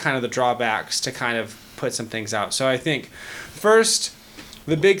 what are kind of the drawbacks to kind of put some things out? So I think, first,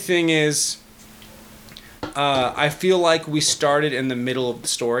 the big thing is I feel like we started in the middle of the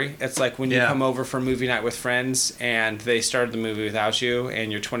story. It's like when you come over for movie night with friends and they started the movie without you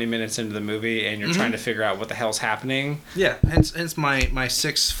and you're 20 minutes into the movie and you're mm-hmm. trying to figure out what the hell's happening. Yeah, hence my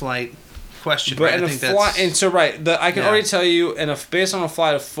sixth flight question. But right? I can already tell you, based on a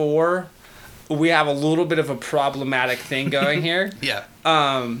flight of 4, we have a little bit of a problematic thing going here. Yeah.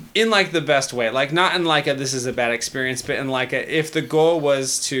 In like the best way, like not in like a this is a bad experience, but in like a if the goal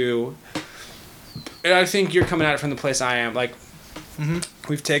was to. And I think you're coming at it from the place I am. Like, mm-hmm.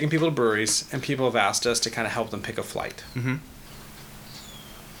 we've taken people to breweries and people have asked us to kind of help them pick a flight. Mm-hmm.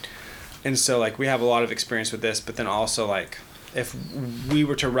 And so like we have a lot of experience with this, but then also like. If we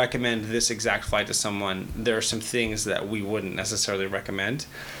were to recommend this exact flight to someone, there are some things that we wouldn't necessarily recommend.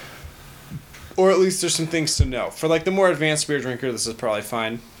 Or at least there's some things to know. For like the more advanced beer drinker, this is probably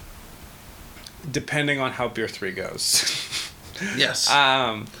fine. Depending on how Beer 3 goes. Yes.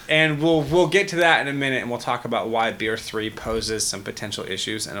 And we'll get to that in a minute, and we'll talk about why Beer 3 poses some potential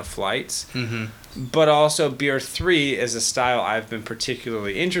issues in a flight. Mm-hmm. But also Beer 3 is a style I've been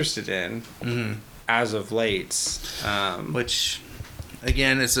particularly interested in. Mm-hmm. As of late, which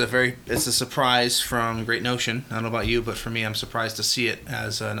again it's a surprise from Great Notion. I don't know about you, but for me, I'm surprised to see it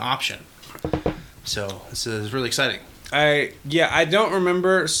as an option. So this is really exciting. I don't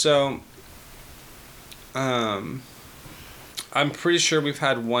remember. So, I'm pretty sure we've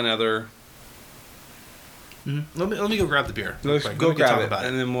had one other. Mm-hmm. Let me go grab the beer. Let's go grab it,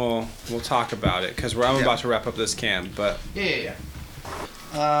 and then we'll talk about it because I'm about to wrap up this can. But yeah.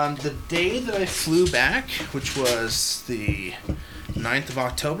 The day that I flew back, which was the 9th of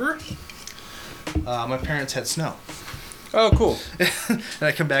October, my parents had snow. Oh, cool. And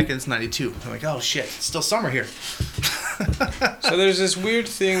I come back and it's 92. I'm like, oh shit, it's still summer here. So there's this weird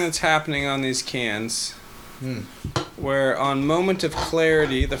thing that's happening on these cans where on Moment of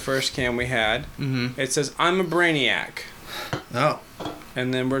Clarity, the first can we had, it says, I'm a Brainiac. Oh.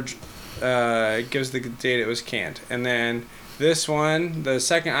 And then it gives the date it was canned. And then this one, the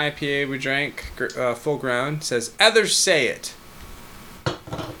second IPA we drank, Full Ground, says, Others Say It.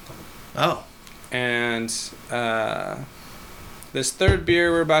 Oh. And this third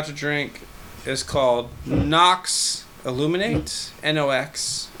beer we're about to drink is called Nox Illuminate.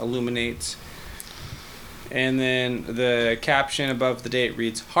 N-O-X Illuminate. And then the caption above the date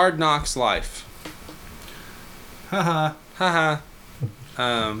reads, Hard Knocks Life. Haha. Haha.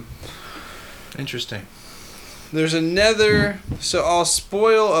 Interesting. There's another, so I'll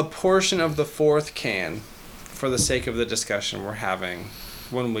spoil a portion of the 4th can for the sake of the discussion we're having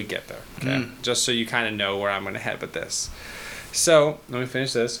when we get there, okay? Just so you kind of know where I'm going to head with this. So, let me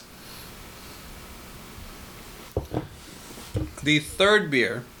finish this. The third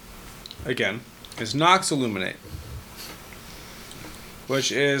beer, again, is Nox Illuminate,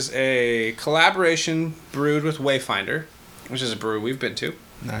 which is a collaboration brewed with Wayfinder, which is a brewery we've been to.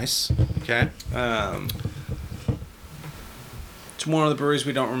 Nice. Okay. It's one of the breweries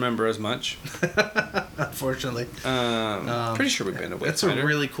we don't remember as much. Unfortunately. Pretty sure we've been to Wayfinder. That's a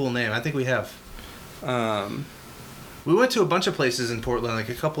really cool name. I think we have. We went to a bunch of places in Portland, like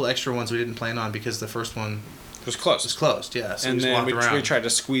a couple extra ones we didn't plan on because the first one was closed. Yeah. So and then we tried to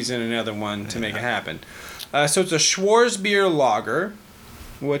squeeze in another one to make it happen. So it's a Schwarzbier lager,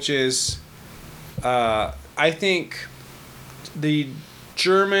 which is, I think, the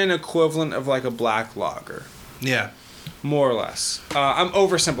German equivalent of like a black lager. Yeah. More or less. I'm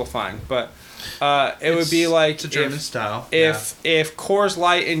oversimplifying, but it would be like it's a German style. If Coors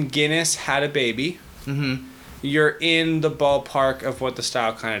Light and Guinness had a baby, you're in the ballpark of what the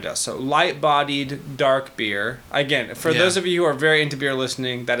style kind of does. So light-bodied dark beer. Again, for those of you who are very into beer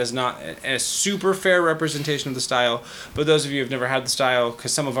listening, that is not a super fair representation of the style. But those of you who have never had the style,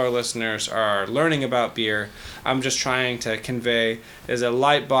 because some of our listeners are learning about beer, I'm just trying to convey is a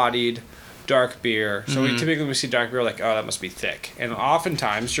light-bodied dark beer. So we typically see dark beer like, oh, that must be thick. And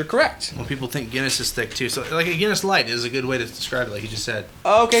oftentimes you're correct. Well, people think Guinness is thick too. So like a Guinness Light is a good way to describe it, like you just said.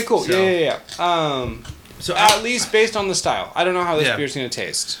 Okay, cool. So, yeah. So at least based on the style. I don't know how this beer's going to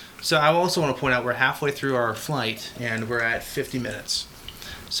taste. So I also want to point out we're halfway through our flight, and we're at 50 minutes.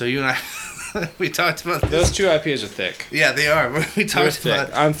 So you and I, we talked about this. Those 2 IPAs are thick. Yeah, they are. We talked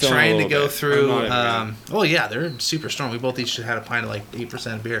about trying to go through. Oh yeah, they're super strong. We both each had a pint of like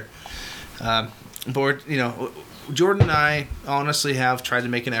 8% beer. But Jordan and I honestly have tried to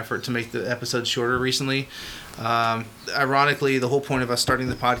make an effort to make the episodes shorter recently. Ironically, the whole point of us starting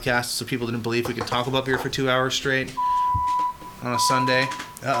the podcast is so people didn't believe we could talk about beer for 2 hours straight on a Sunday.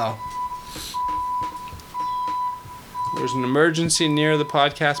 There's an emergency near the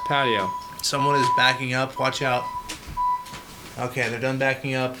podcast patio. Someone is backing up. Watch out. Okay, they're done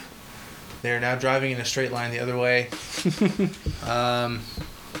backing up. They're now driving in a straight line the other way.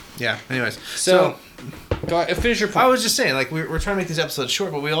 Yeah, anyways. So go ahead, finish your point. I was just saying, like, we're trying to make these episodes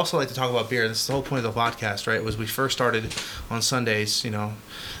short, but we also like to talk about beer. This is the whole point of the podcast, right? Was we first started on Sundays,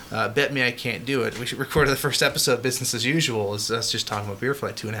 bet me I can't do it. We recorded the first episode, business as usual, is us just talking about beer for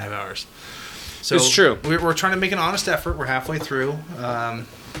like 2.5 hours. So it's true. We're trying to make an honest effort. We're halfway through.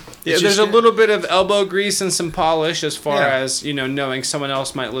 There's a little bit of elbow grease and some polish as far as, knowing someone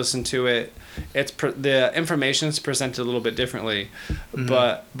else might listen to it. The information is presented a little bit differently. Mm-hmm.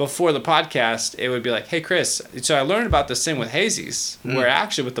 But before the podcast, it would be like, hey, Chris, so I learned about this thing with hazies, where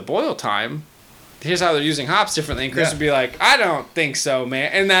actually with the boil time, here's how they're using hops differently. And Chris would be like, I don't think so,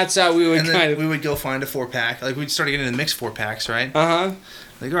 man. And that's how we would we would go find a 4-pack. Like, we'd start getting into mixed 4-packs, right? Uh-huh.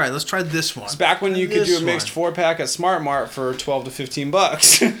 Like, all right, let's try this one. It's back when you could do a mixed 4-pack at Smart Mart for $12 to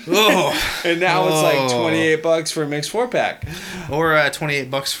 $15. Oh. And now it's like $28 for a mixed 4-pack. Or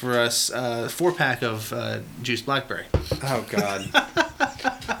 $28 for a 4-pack of juiced blackberry. Oh, God.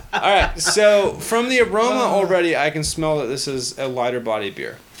 All right, so from the aroma already, I can smell that this is a lighter body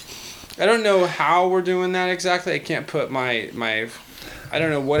beer. I don't know how we're doing that exactly. I can't put my I don't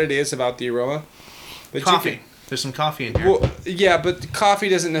know what it is about the aroma. But coffee. There's some coffee in here. Well, yeah, but coffee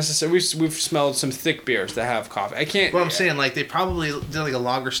doesn't necessarily... We've smelled some thick beers that have coffee. I can't... Well, I'm saying, like, they probably did like a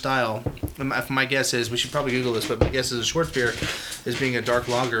lager style. My guess is, we should probably Google this, but my guess is a Schwartz beer is being a dark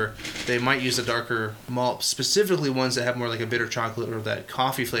lager. They might use a darker malt, specifically ones that have more like a bitter chocolate or that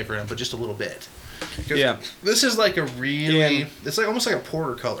coffee flavor in them, but just a little bit. Yeah. This is like a really... it's like almost like a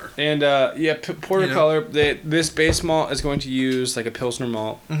porter color. And, porter color. This base malt is going to use like a Pilsner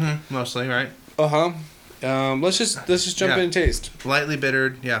malt. Mm-hmm. Mostly, right? Uh-huh. Let's just jump in and taste. Lightly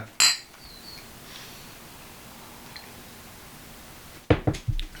bittered, yeah.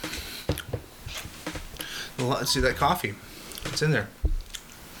 Let's see that coffee. It's in there.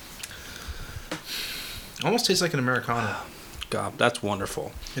 Almost tastes like an Americano. God, that's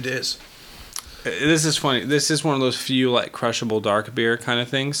wonderful. It is. This is funny. This is one of those few like crushable dark beer kind of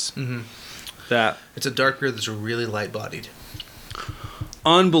things. Mm-hmm. That it's a dark beer that's really light bodied.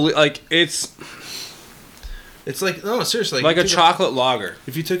 Unbelievable. Like it's like, no, seriously, like a chocolate lager.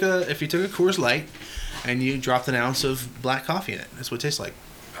 If you took a Coors Light and you dropped an ounce of black coffee in it, that's what it tastes like.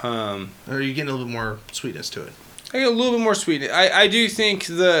 Or are you getting a little bit more sweetness to it? I get a little bit more sweetness. I do think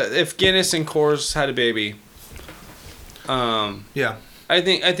if Guinness and Coors had a baby, yeah, I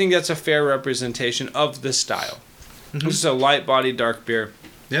think that's a fair representation of the style. Mm-hmm. This is a light-bodied dark beer.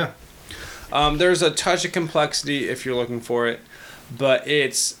 Yeah. There's a touch of complexity if you're looking for it, but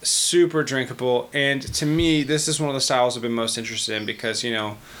it's super drinkable. And to me, this is one of the styles I've been most interested in because,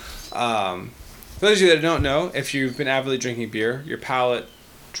 for those of you that don't know, if you've been avidly drinking beer, your palate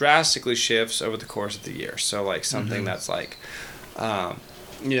drastically shifts over the course of the year. So, like, something that's like,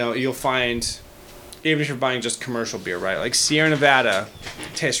 you'll find... Even if you're buying just commercial beer, right? Like Sierra Nevada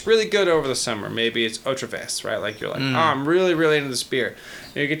tastes really good over the summer. Maybe it's Otra Vez, right? Like you're like, I'm really, really into this beer.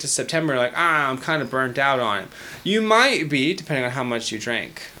 And you get to September, like, I'm kind of burnt out on it. You might be, depending on how much you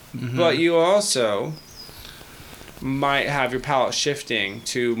drank. Mm-hmm. But you also might have your palate shifting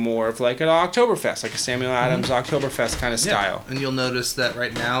to more of like an Oktoberfest, like a Samuel Adams Oktoberfest kind of style. And you'll notice that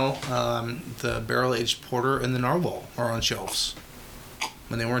right now, the barrel-aged porter and the narwhal are on shelves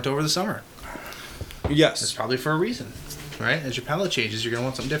when they weren't over the summer. Yes. It's probably for a reason, right? As your palate changes, you're going to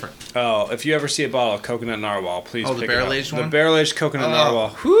want something different. Oh, if you ever see a bottle of Coconut Narwhal, please pick it up. Oh, the barrel-aged one? The barrel-aged Coconut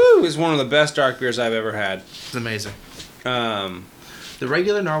Narwhal. Whoo! Is one of the best dark beers I've ever had. It's amazing. The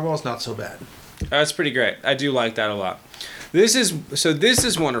regular Narwhal is not so bad. That's pretty great. I do like that a lot. This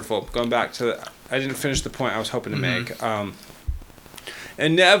is wonderful. Going back to I didn't finish the point I was hoping to make.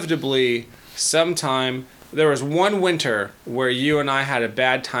 Inevitably, sometime... There was one winter where you and I had a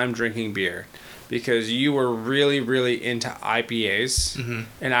bad time drinking beer. Because you were really, really into IPAs,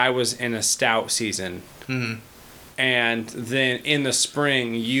 and I was in a stout season. Mm-hmm. And then in the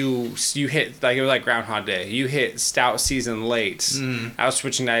spring, you hit, like, it was like Groundhog Day. You hit stout season late. I was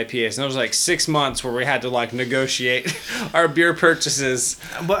switching to IPAs. And there was like 6 months where we had to like negotiate our beer purchases.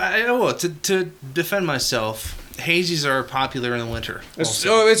 But to defend myself, hazies are popular in the winter. It's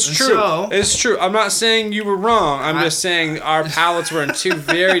true. It's true. I'm not saying you were wrong. I'm just saying our palates were in two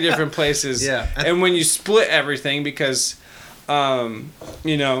very different places. Yeah. And when you split everything, because... really,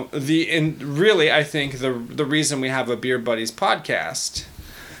 I think the reason we have a Beer Buddies podcast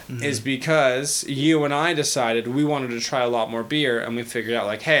is because you and I decided we wanted to try a lot more beer, and we figured out,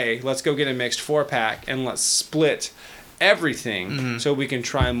 like, hey, let's go get a mixed 4-pack and let's split everything so we can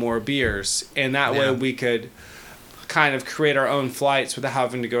try more beers, and that way we could kind of create our own flights without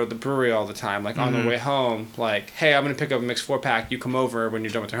having to go to the brewery all the time. Like, on the way home, like, hey, I'm going to pick up a mixed 4-pack, you come over when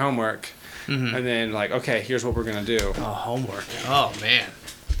you're done with your homework. And then, like, okay, here's what we're going to do. Oh, homework. Oh, man.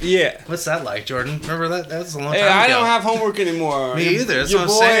 Yeah. What's that like, Jordan? Remember that? That was a long time ago. I don't have homework anymore. Me either. That's what I'm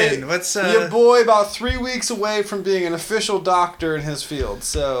saying. Your boy about 3 weeks away from being an official doctor in his field,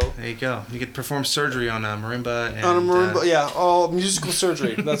 so... There you go. You could perform surgery on a marimba. And, on a marimba, all musical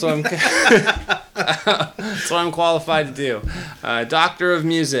surgery. That's what I'm... That's what I'm qualified to do. Doctor of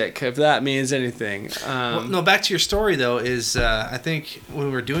music, if that means anything. No, back to your story, though, is I think when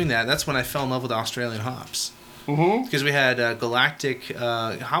we were doing that, that's when I fell in love with Australian hops. Because we had Galactic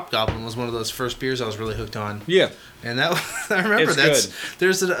Hopgoblin was one of those first beers I was really hooked on. Yeah. And that I remember it's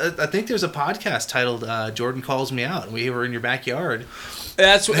good. I think there's a podcast titled Jordan Calls Me Out, and we were in your backyard.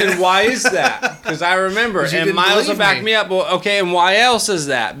 And why is that? Because I remember, and Miles will back me up. Well, okay, and why else is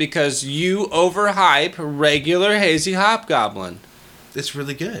that? Because you overhype regular hazy Hopgoblin. It's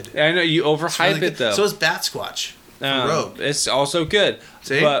really good. I know you overhype it though. So is Bat Squatch. Rogue. It's also good.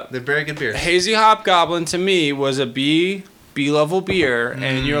 See, but they're very good beers. Hazy Hopgoblin to me was a B level beer,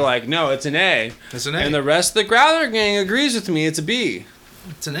 and you're like, no, it's an A. It's an A. And the rest of the Growler gang agrees with me. It's a B.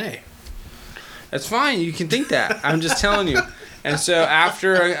 It's an A. That's fine. You can think that. I'm just telling you. And so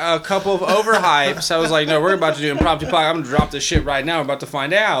after a couple of overhypes, I was like, no, we're about to do impromptu podcast. I'm going to drop this shit right now. We're about to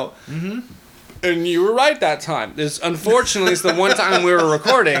find out. And you were right that time. Unfortunately, it's the one time we were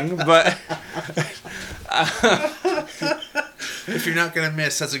recording, but... If you're not gonna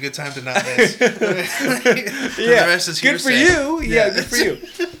miss, that's a good time to not miss. Yeah, the rest is good for you. Yeah, good for you.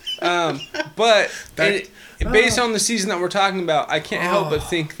 But based on the season that we're talking about, I can't help but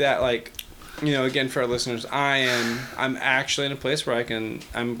think that, like, again, for our listeners, I'm actually in a place where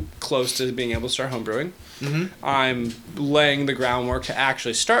I'm close to being able to start homebrewing. I'm laying the groundwork to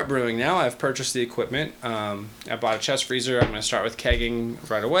actually start brewing now. I've purchased the equipment. I bought a chest freezer. I'm going to start with kegging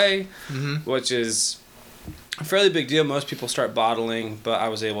right away, which is a fairly big deal. Most people start bottling, but I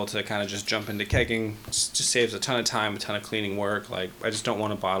was able to kind of just jump into kegging. It just saves a ton of time, a ton of cleaning work. Like, I just don't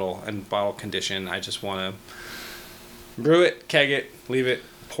want to bottle and bottle condition. I just want to brew it, keg it, leave it,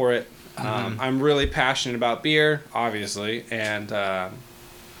 pour it. I'm really passionate about beer, obviously, and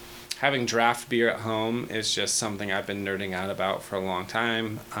having draft beer at home is just something I've been nerding out about for a long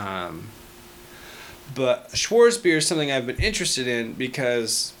time. But Schwarzbier is something I've been interested in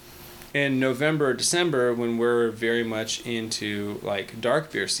because in November or December, when we're very much into like dark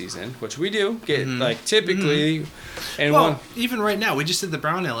beer season, which we do get like typically, and even right now, we just did the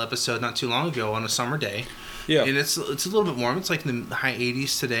brown ale episode not too long ago on a summer day. Yeah, and it's a little bit warm. It's like in the high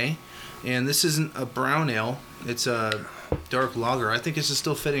 80s today, and this isn't a brown ale. It's a dark lager. I think this is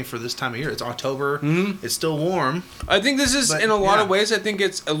still fitting for this time of year. It's October. It's still warm. I think this is, in a lot of ways, I think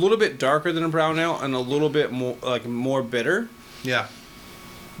it's a little bit darker than a brown ale and a little bit more bitter. Yeah.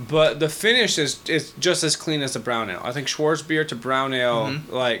 But the finish is just as clean as a brown ale. I think Schwarzbier to brown ale,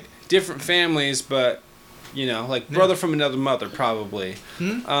 like, different families, but, brother from another mother, probably.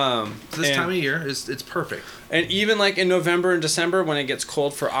 This time of year, it's perfect. And even, like, in November and December, when it gets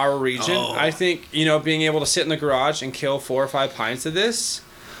cold for our region, I think, being able to sit in the garage and kill 4 or 5 pints of this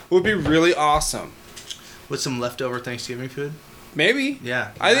would be really awesome. With some leftover Thanksgiving food? Maybe.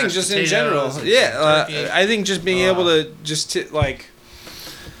 Yeah. I think just in general. Yeah. I think just being able to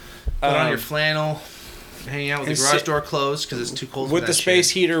put on your flannel, hanging out with the garage door closed because it's too cold with the space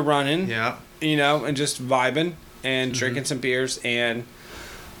heater running. Yeah. And just vibing and drinking some beers and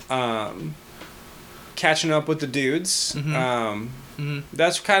catching up with the dudes.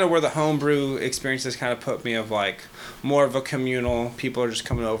 That's kind of where the homebrew experience has kind of put me, of like more of a communal. People are just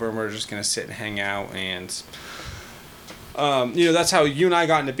coming over and we're just going to sit and hang out, and that's how you and I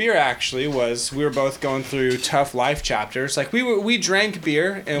got into beer, actually, was we were both going through tough life chapters. Like, we drank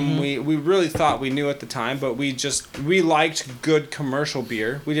beer, and we really thought we knew at the time, but we liked good commercial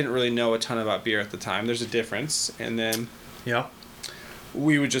beer. We didn't really know a ton about beer at the time. There's a difference. And then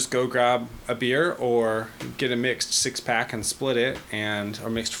we would just go grab a beer or get a mixed 6-pack and split it, or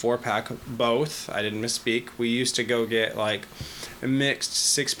mixed 4-pack, both. I didn't misspeak. We used to go get like a mixed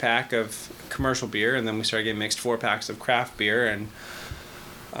 6-pack of commercial beer, and then we started getting mixed 4-packs of craft beer, and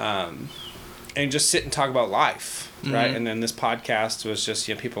just sit and talk about life, right? Mm-hmm. And then this podcast was just,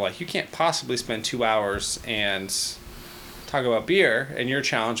 people like, you can't possibly spend 2 hours and talk about beer, and your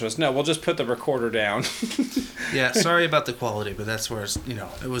challenge was, no, we'll just put the recorder down. Yeah, sorry about the quality, but that's where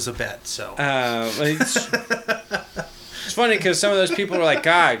it was a bet. So it's funny because some of those people were like,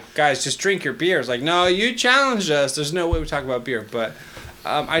 guys, just drink your beer. It's like, no, you challenged us. There's no way we talk about beer. But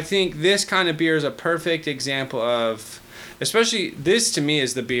I think this kind of beer is a perfect example of, especially this to me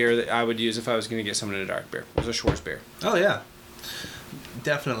is the beer that I would use if I was going to get someone a dark beer. It was a Schwarzbier. Oh yeah,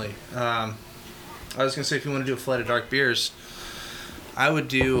 definitely. I was going to say, if you want to do a flight of dark beers, I would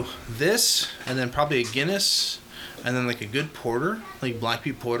do this, and then probably a Guinness, and then like a good porter, like Black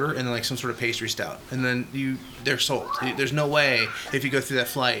Butte Porter, and then like some sort of pastry stout. And then they're sold. There's no way if you go through that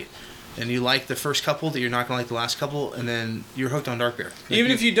flight and you like the first couple that you're not going to like the last couple, and then you're hooked on dark beer.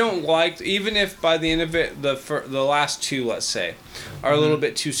 Like even if by the end of it, the last two, let's say, are a little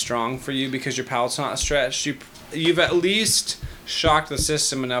bit too strong for you because your palate's not stretched, you've at least shocked the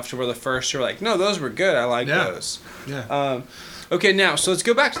system enough to where the first you're like, no, those were good. I like those. Yeah. Okay, now, so let's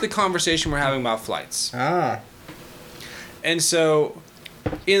go back to the conversation we're having about flights. And so,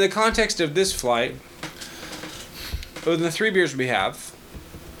 in the context of this flight, with the 3 beers we have,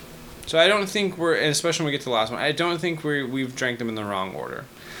 so I don't think especially when we get to the last one, I don't think we've drank them in the wrong order.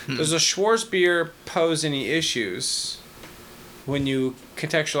 Does a Schwarzbier pose any issues when you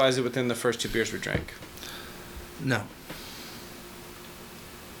contextualize it within the first 2 beers we drank? No.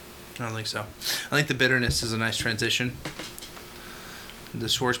 I don't think so. I think the bitterness is a nice transition. The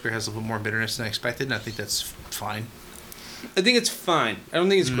Schwarzbier has a little more bitterness than I expected, and I think that's fine. I think it's fine. I don't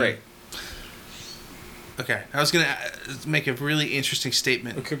think it's great. Okay. I was going to make a really interesting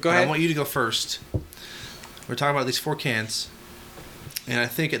statement. Okay, go ahead. I want you to go first. We're talking about these 4 cans, and I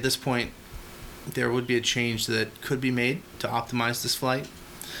think at this point there would be a change that could be made to optimize this flight,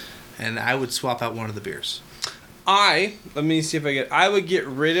 and I would swap out one of the beers. Let me see if I would get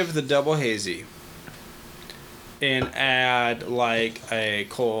rid of the double hazy and add like a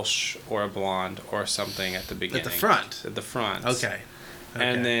Kolsch or a blonde or something at the beginning. At the front? At the front. Okay.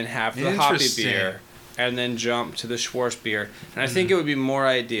 And then have the hoppy beer and then jump to the Schwarzbier. And I think it would be more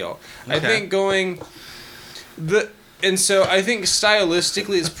ideal. Okay. I think and so I think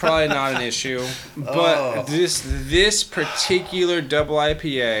stylistically it's probably not an issue, but this particular double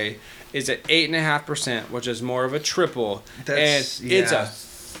IPA is at 8.5%, which is more of a triple, it's a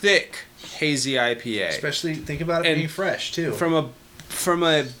thick hazy IPA. Especially think about it being fresh too. From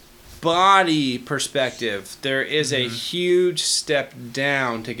a body perspective, there is a huge step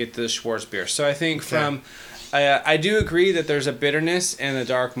down to get to the Schwarzbier. So I think I do agree that there's a bitterness in the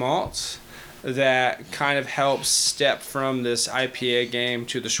dark malts that kind of helps step from this IPA game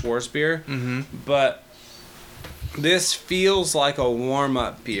to the Schwarzbier. Mm-hmm. But this feels like a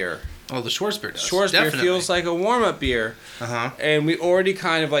warm-up beer. Oh, the Schwarzbier does. Schwarzbier feels like a warm-up beer. And we already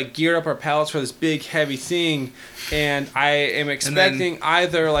kind of like geared up our palates for this big, heavy thing. And I am expecting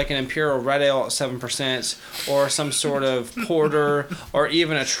either like an Imperial Red Ale at 7% or some sort of porter or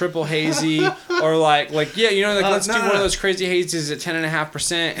even a triple hazy or let's do one of those crazy hazies at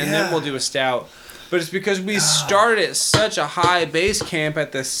 10.5% and then we'll do a stout. But it's because we started at such a high base camp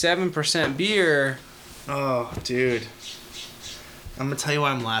at the 7% beer. Oh, dude. I'm gonna tell you why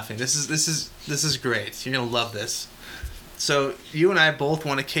I'm laughing. This is great. You're gonna love this. So you and I both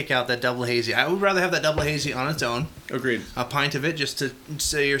want to kick out that double hazy. I would rather have that double hazy on its own. Agreed. A pint of it, just to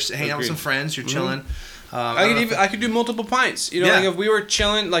say you're hanging out with some friends, you're chilling. I could do multiple pints. Like if we were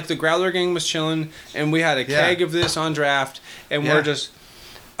chilling, like the Growler gang was chilling, and we had a keg of this on draft, and we're just,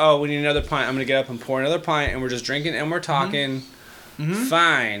 we need another pint. I'm gonna get up and pour another pint, and we're just drinking and we're talking. Mm-hmm.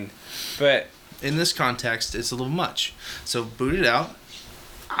 Fine, but. In this context, it's a little much. So boot it out.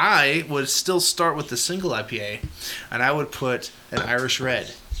 I would still start with the single IPA, and I would put an Irish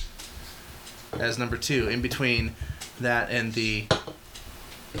Red as number 2 in between that and the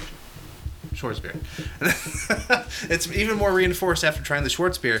Schwarzbier. It's even more reinforced after trying the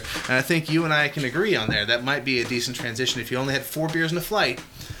Schwarzbier, and I think you and I can agree on there. That might be a decent transition if you only had 4 beers in a flight.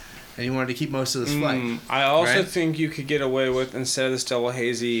 And you wanted to keep most of this flight. I also think you could get away with, instead of this double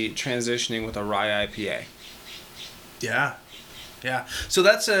hazy, transitioning with a rye IPA. Yeah. So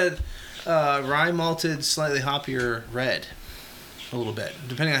that's a rye malted, slightly hoppier red. A little bit,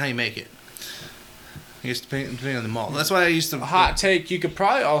 depending on how you make it. I guess depending on the malt. That's why I used to... Hot take, you could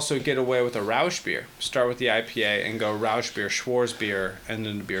probably also get away with a Rausch beer. Start with the IPA and go Rausch beer, Schwarz beer, and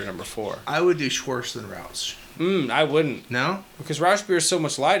then beer number 4. I would do Schwarz than Rausch. I wouldn't. No? Because Rausch beer is so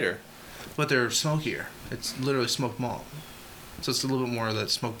much lighter. But they're smokier. It's literally smoked malt. So it's a little bit more of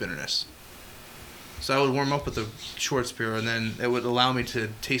that smoke bitterness. So I would warm up with the Schwarz beer, and then it would allow me to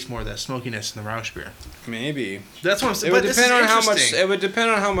taste more of that smokiness in the Rausch beer. Maybe. That's what I'm saying. It would depend on how much. It would depend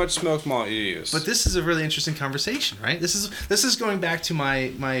on how much smoked malt you use. But this is a really interesting conversation, right? This is going back to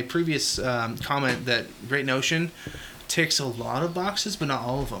my previous comment that Great Notion ticks a lot of boxes, but not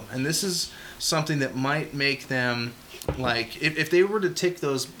all of them. And this is something that might make them like if they were to tick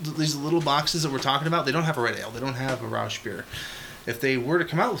these little boxes that we're talking about, they don't have a red ale, they don't have a Rausch beer. If they were to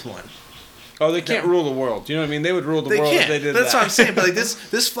come out with one. Oh, they can't rule the world. You know what I mean? They would rule the world if they did That's what I'm saying. But like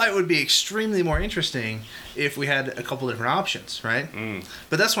this flight would be extremely more interesting if we had a couple different options, right?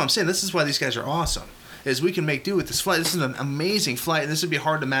 But that's what I'm saying. This is why these guys are awesome. Is we can make do with this flight. This is an amazing flight, and this would be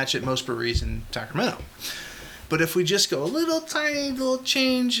hard to match at most breweries in Sacramento. But if we just go a little tiny little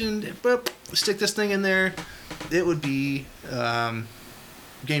change and boop, stick this thing in there, it would be game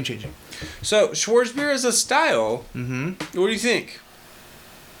changing. So Schwarz beer is a style. Mm-hmm. What do you think?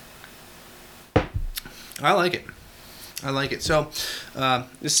 I like it. So,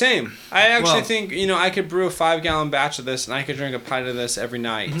 the same. I actually think I could brew a 5-gallon batch of this, and I could drink a pint of this every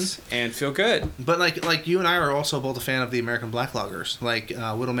night and feel good. But like you and I are also both a fan of the American black lagers, like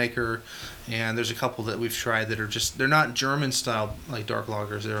Widowmaker, and there's a couple that we've tried that are they're not German style like dark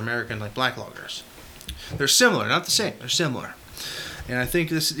lagers. They're American like black lagers. They're similar, not the same. They're similar. And I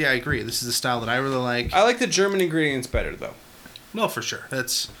think I agree. This is a style that I really like. I like the German ingredients better though. Well, for sure.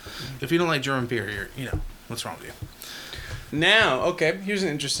 That's if you don't like German beer, what's wrong with you? Now, okay, here's an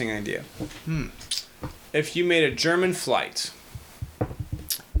interesting idea. If you made a German flight,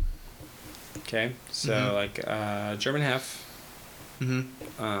 okay, so like German Hef, not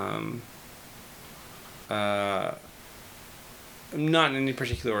in any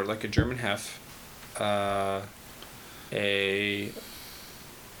particular order, like a German Hef, a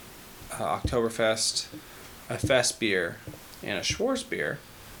Oktoberfest, a Fest beer, and a Schwarz beer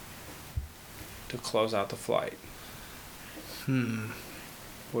to close out the flight.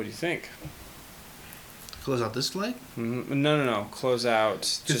 What do you think? Close out this flight? No. Close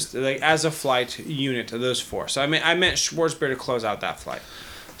out just like as a flight unit of those 4. So I meant Schwarz beer to close out that flight.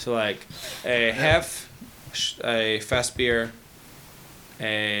 So like a Hef, a Fest beer,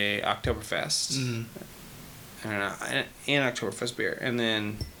 a Oktoberfest, and Oktoberfest beer, and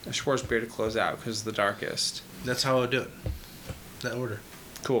then a Schwarz beer to close out because it's the darkest. That's how I would do it. That order.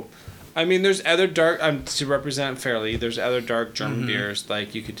 Cool. I mean, there's other dark. To represent fairly, there's other dark German beers.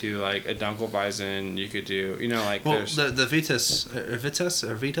 Like you could do like a Dunkelweizen. You could do there's the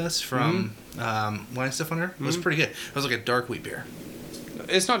Vitas from Weihenstephaner was pretty good. It was like a dark wheat beer.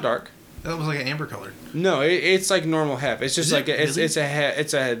 It's not dark. That was like an amber colored. No, it's like normal Hef. It's just it's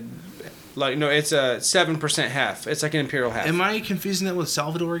a 7% Hef. It's like an Imperial Hef. Am I confusing that with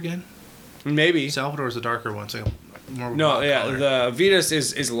Salvador again? Maybe. Salvador is a darker one. So more color. The Vitas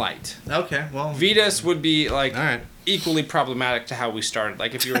is light. Okay, well. Vitas would be like all right. Equally problematic to how we started.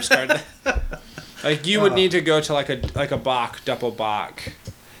 Like if you were starting, like you would need to go to like a Bach, double Bach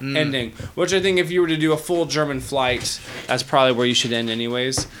ending. Which I think if you were to do a full German flight, that's probably where you should end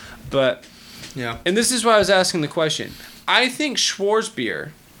anyways. But yeah. And this is why I was asking the question. I think Schwarz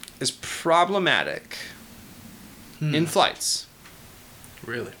beer is problematic in flights.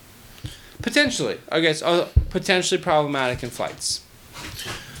 Really? Potentially. I guess potentially problematic in flights.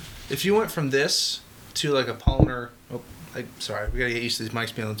 If you went from this to like a Polliner... Oh, sorry. We got to get used to these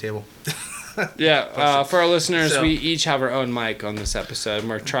mics being on the table. Yeah. For our listeners, we each have our own mic on this episode, and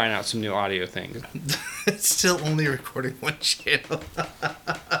we're trying out some new audio things. It's still only recording one channel.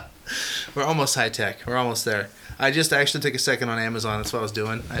 We're almost high tech. We're almost there. I just actually took a second on Amazon. That's what I was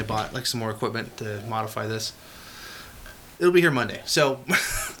doing. I bought like some more equipment to modify this. It'll be here Monday. So,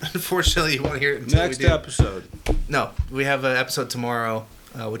 unfortunately, you won't hear it until next episode. No, we have an episode tomorrow,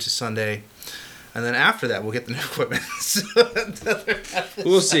 which is Sunday. And then after that, we'll get the new equipment.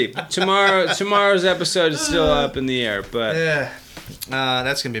 We'll see. Tomorrow's episode is still up in the air, but... Yeah.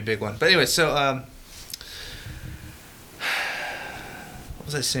 That's going to be a big one. But anyway, so... what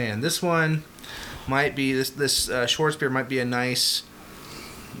was I saying? This one might be... This Schwarz beer might be a nice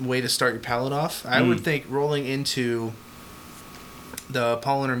way to start your palate off. I would think rolling into the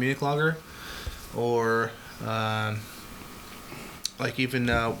Polliner Munich Lager or... like even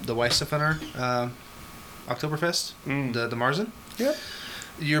the Weihenstephaner Oktoberfest, the Marzen. Yep.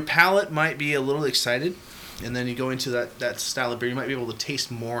 Your palate might be a little excited, and then you go into that style of beer, you might be able to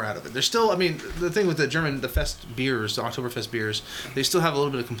taste more out of it. There's still, I mean, the thing with the Fest beers, the Oktoberfest beers, they still have a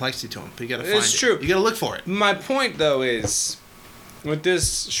little bit of complexity to them, but you got to find it. It's true. You got to look for it. My point, though, is with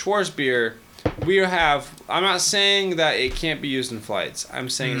this Schwarzbier, I'm not saying that it can't be used in flights. I'm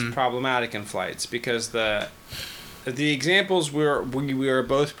saying it's problematic in flights because the examples we are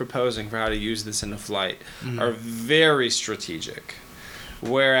both proposing for how to use this in a flight are very strategic.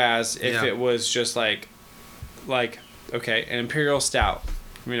 Whereas if it was just like okay, an Imperial Stout,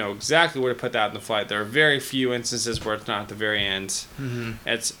 we know exactly where to put that in the flight. There are very few instances where it's not at the very end. Mm-hmm.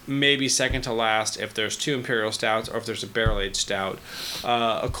 It's maybe second to last if there's 2 Imperial Stouts or if there's a barrel-aged stout.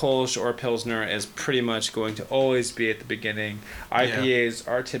 A Kolsch or a Pilsner is pretty much going to always be at the beginning. IPAs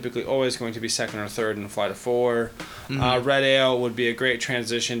are typically always going to be second or third in a flight of 4. Mm-hmm. Red Ale would be a great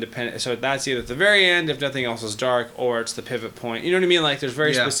transition. So that's either at the very end if nothing else is dark, or it's the pivot point. You know what I mean? Like there's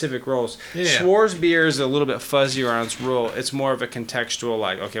very specific roles. Yeah. Schwarzbier is a little bit fuzzier on its rule. It's more of a contextual,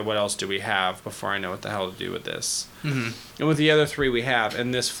 like, okay, what else do we have before I know what the hell to do with this? Mm-hmm. And with the other 3 we have,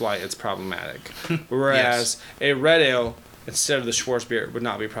 in this flight, it's problematic. Whereas a red ale instead of the Schwarzbier would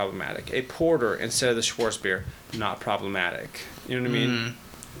not be problematic. A porter instead of the Schwarzbier, not problematic. You know what I mean?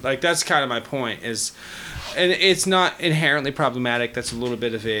 Like, that's kind of my point is... And it's not inherently problematic. That's a little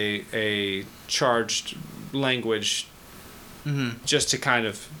bit of a charged language just to kind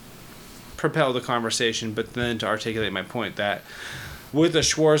of propel the conversation, but then to articulate my point that with a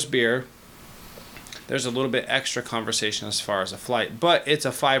Schwarzbier, there's a little bit extra conversation as far as a flight, but it's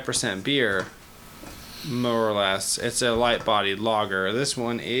a 5% beer, more or less. It's a light-bodied lager. This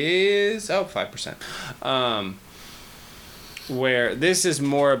one is 5%. Where this is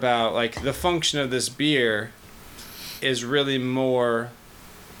more about, like, the function of this beer is really more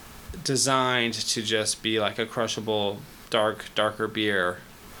designed to just be like a crushable, darker beer.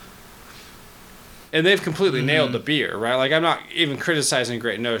 And they've completely nailed the beer, right? Like, I'm not even criticizing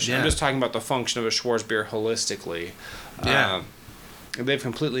Great Notion. I'm just talking about the function of a Schwarzbier holistically. Yeah. They've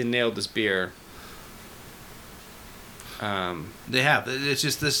completely nailed this beer. They have. It's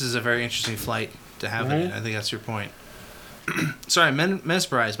just, this is a very interesting flight to have it in. I think that's your point. Sorry,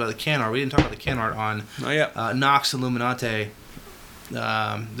 mesmerized by the can art. We didn't talk about the can art on Nox Illuminate,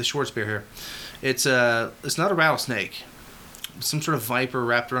 the Schwarzbier here. It's not a rattlesnake. It's some sort of viper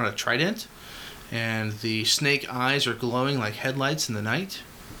wrapped around a trident, and the snake eyes are glowing like headlights in the night.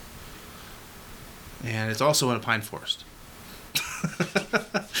 And it's also in a pine forest.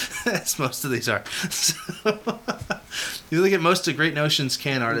 As most of these are. So, you look at most of Great Notion's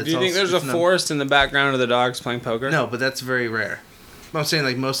can art. Do you think there's a forest in the background of the dogs playing poker? No, but that's very rare. I'm saying,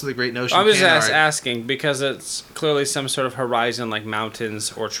 like, most of the Great Notion I'm just asking because it's clearly some sort of horizon, like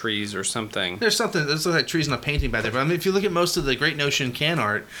mountains or trees or something. There's like trees in a painting back there. But I mean, if you look at most of the Great Notion can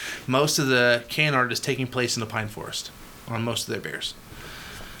art, most of the can art is taking place in a pine forest on most of their beers.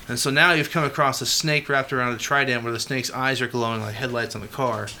 And so now you've come across a snake wrapped around a trident where the snake's eyes are glowing like headlights on the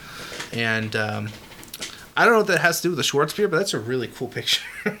car. And I don't know what that has to do with the Schwarzbier, but that's a really cool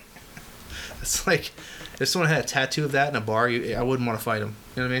picture. It's like, if someone had a tattoo of that in a bar, I wouldn't want to fight them.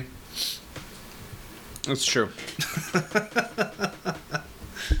 You know what I mean? That's true.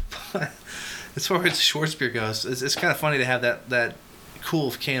 But as far as Schwarzbier goes, it's kind of funny to have that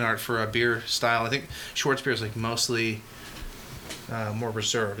cool can art for a beer style. I think Schwarzbier is like mostly more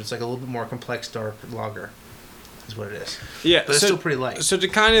reserved. It's like a little bit more complex, dark lager. Is what it is. Yeah, but it's still pretty light. So to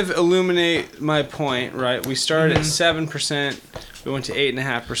kind of illuminate my point, right? We started at 7%, we went to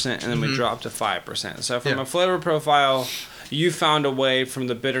 8.5%, and then we dropped to 5%. So from a flavor profile, you found a way from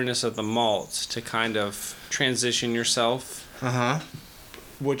the bitterness of the malt to kind of transition yourself.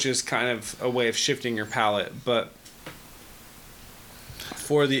 Which is kind of a way of shifting your palate, but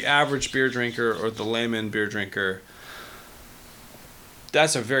for the average beer drinker or the layman beer drinker,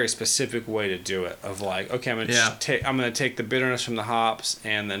 that's a very specific way to do it. Of like, okay, I'm gonna take the bitterness from the hops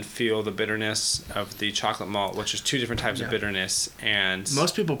and then feel the bitterness of the chocolate malt, which is 2 different types of bitterness. And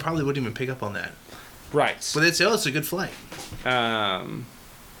most people probably wouldn't even pick up on that. Right. But they'd say, "Oh, it's a good flight."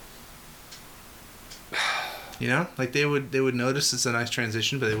 You know, like they would notice it's a nice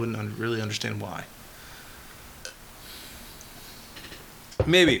transition, but they wouldn't really understand why.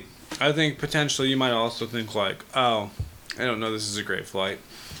 Maybe. I think potentially you might also think like, oh, I don't know, this is a great flight.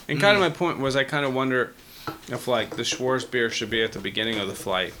 And kind of my point was I kind of wonder if like the Schwarzbier should be at the beginning of the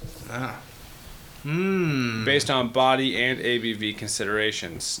flight. Based on body and ABV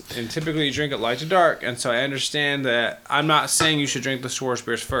considerations. And typically you drink it light to dark, and so I understand that. I'm not saying you should drink the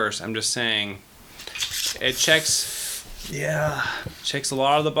Schwarzbiers first. I'm just saying it checks a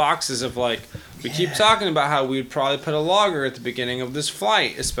lot of the boxes of like We keep talking about how we'd probably put a lager at the beginning of this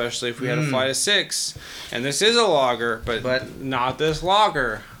flight, especially if we had a flight of 6. And this is a lager, but not this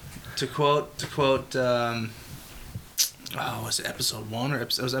lager. To quote, was it episode 1 or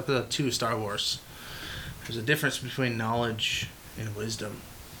it was episode 2 of Star Wars? There's a difference between knowledge and wisdom.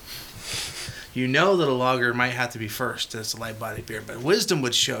 You know that a lager might have to be first. That's a light-bodied beer, but wisdom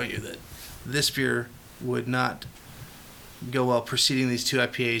would show you that this beer would not go well preceding these 2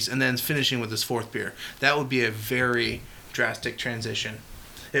 IPAs and then finishing with this 4th beer. That would be a very drastic transition.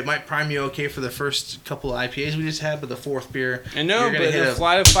 It might prime you okay for the first couple of IPAs we just had, but the 4th beer... I know, but in a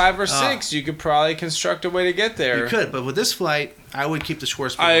flight of 5 or 6, you could probably construct a way to get there. You could, but with this flight, I would keep the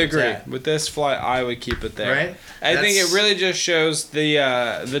Schwarzbier. I agree. With this flight, I would keep it there. Right? I think it really just shows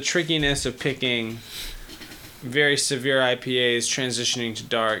the trickiness of picking very severe IPAs transitioning to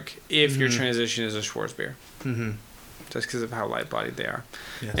dark if your transition is a Schwarzbier. Mm-hmm. Just because of how light-bodied they are.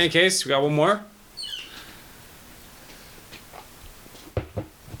 Yes. In any case, we got one more.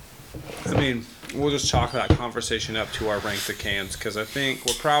 I mean, we'll just chalk that conversation up to our rank the cans, because I think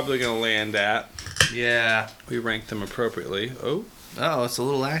we're probably going to land at... Yeah. We rank them appropriately. Oh, it's a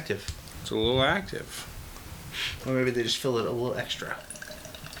little active. It's a little active. Or maybe they just fill it a little extra.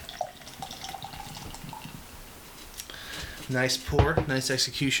 Nice pour. Nice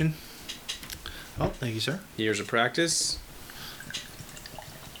execution. Oh, thank you, sir. Years of practice.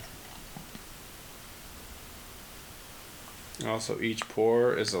 Also, each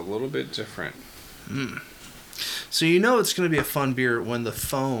pour is a little bit different. So you know it's going to be a fun beer when the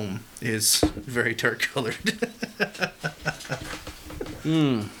foam is very dark colored.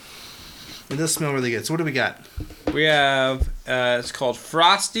 It does smell really good. So what do we got? We have, it's called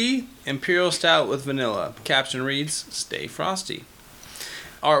Frosty Imperial Stout with Vanilla. Caption reads, "Stay frosty."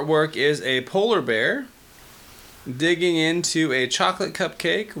 Artwork is a polar bear digging into a chocolate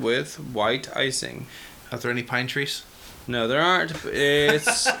cupcake with white icing. Are there any pine trees? No, there aren't.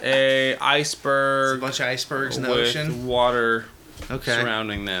 It's a iceberg. It's a bunch of icebergs in the ocean. With water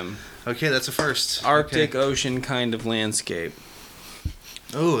surrounding them. Okay, that's a first. Arctic Ocean kind of landscape.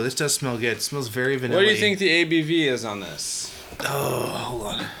 Oh, this does smell good. It smells very vanilla. What do you think the ABV is on this? Oh, hold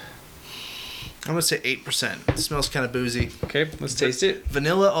on. I'm going to say 8%. It smells kind of boozy. Okay, let's taste it.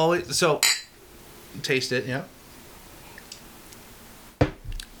 Vanilla always... So, taste it, yeah.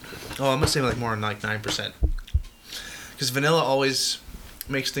 Oh, I'm going to say more than 9%. Because vanilla always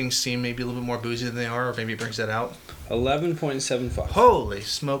makes things seem maybe a little bit more boozy than they are, or maybe it brings that out. 11.75. Holy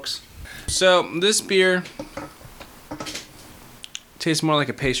smokes. So, this beer tastes more like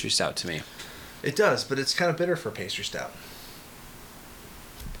a pastry stout to me. It does, but it's kind of bitter for a pastry stout.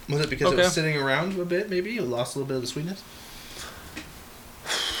 Was it because it was sitting around a bit, maybe? It lost a little bit of the sweetness?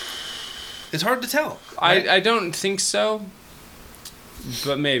 It's hard to tell. Right? I don't think so,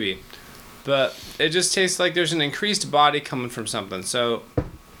 but maybe. But it just tastes like there's an increased body coming from something. So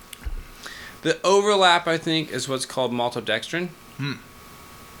the overlap, I think, is what's called maltodextrin,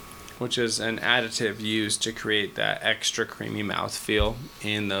 which is an additive used to create that extra creamy mouthfeel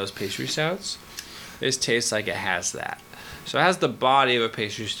in those pastry stouts. This tastes like it has that. So it has the body of a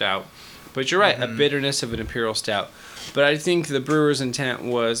pastry stout, but you're right, a bitterness of an imperial stout. But I think the brewer's intent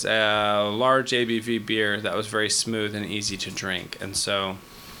was a large ABV beer that was very smooth and easy to drink, and so...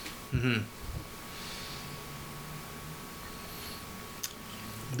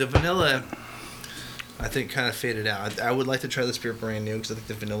 The vanilla, I think, kind of faded out. I would like to try this beer brand new because I think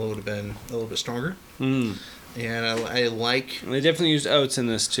the vanilla would have been a little bit stronger. And I like... They definitely used oats in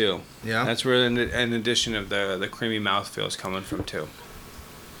this, too. Yeah? That's where an addition of the creamy mouthfeel is coming from, too.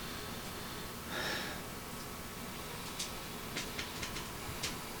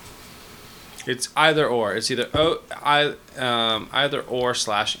 It's either or. It's either either or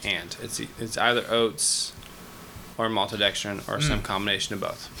 / and. It's either oats or maltodextrin or some combination of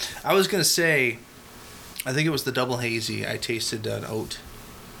both. I was going to say, I think it was the double hazy. I tasted an oat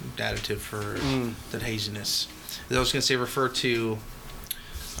additive for that haziness. I was going to say refer to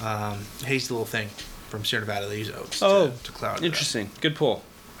Hazy Little Thing from Sierra Nevada. They use oats to cloud. Interesting. Good pull.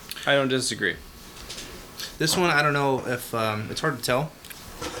 I don't disagree. This one, I don't know if it's hard to tell.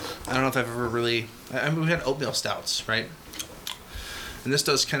 I don't know if I've ever really... I mean, we had oatmeal stouts, right? And this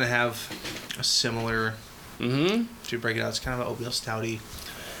does kind of have a similar... If you break it out, it's kind of an oatmeal stouty,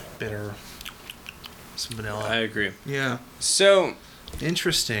 bitter, some vanilla. I agree. Yeah. So...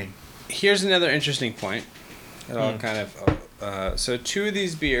 Interesting. Here's another interesting point. It all kind of... so 2 of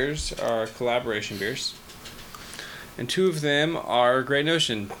these beers are collaboration beers. And 2 of them are Great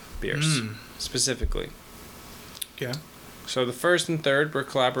Notion beers, specifically. Okay. So the first and third were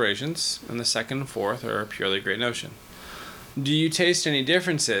collaborations, and the second and fourth are purely Great Notion. Do you taste any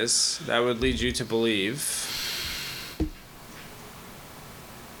differences that would lead you to believe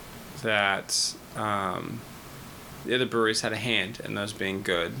that the other breweries had a hand in those being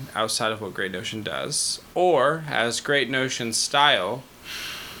good outside of what Great Notion does? Or has Great Notion's style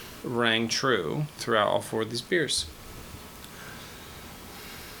rang true throughout all 4 of these beers?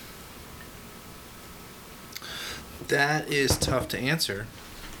 That is tough to answer,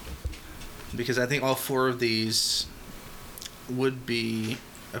 because I think all 4 of these would be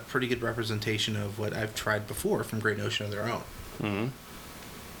a pretty good representation of what I've tried before from Great Notion of their own. Mm-hmm.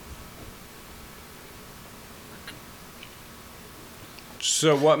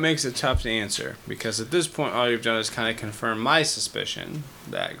 So what makes it tough to answer? Because at this point, all you've done is kind of confirm my suspicion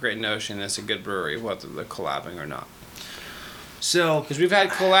that Great Notion is a good brewery, whether they're collabing or not. So, because we've had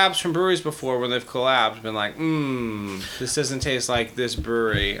collabs from breweries before when they've collabed, been like, this doesn't taste like this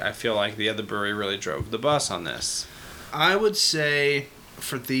brewery. I feel like the other brewery really drove the bus on this. I would say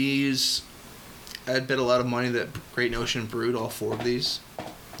for these, I'd bet a lot of money that Great Notion brewed all 4 of these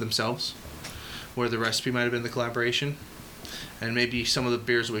themselves, where the recipe might have been the collaboration. And maybe some of the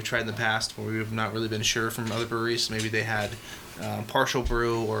beers that we've tried in the past where we've not really been sure from other breweries, maybe they had partial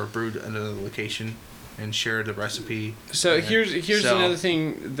brew or brewed at another location and shared a recipe. So here's another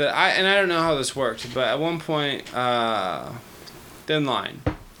thing that I don't know how this worked, but at one point, Thin Line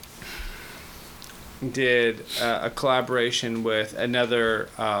did a collaboration with another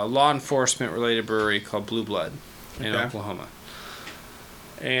law enforcement related brewery called Blue Blood in Oklahoma.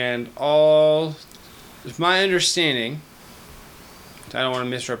 And my understanding, I don't want to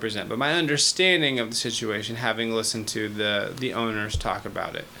misrepresent, but my understanding of the situation, having listened to the owners talk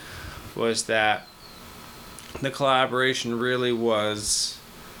about it, was that the collaboration really was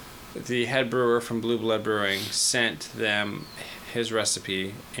the head brewer from Blue Blood Brewing sent them his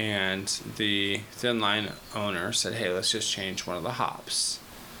recipe, and the Thin Line owner said, hey, let's just change one of the hops.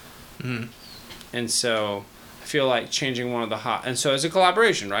 Mm-hmm. And so I feel like changing one of the hops, and so it's a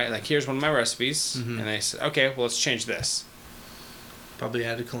collaboration, right? Like, here's one of my recipes, and they said, okay, well, let's change this. Probably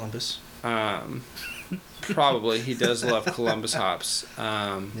added Columbus. Probably. He does love Columbus hops.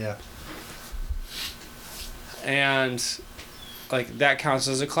 Yeah. And like that counts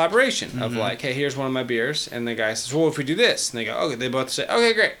as a collaboration of like, hey, here's one of my beers, and the guy says, well, if we do this, and they go, okay, they both say,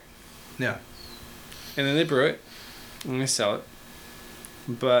 okay, great. Yeah. And then they brew it and they sell it.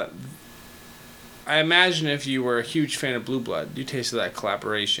 But I imagine if you were a huge fan of Blue Blood, you tasted that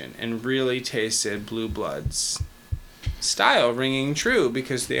collaboration and really tasted Blue Blood's style ringing true,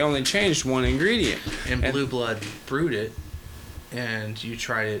 because they only changed one ingredient. And Blue Blood brewed it, and you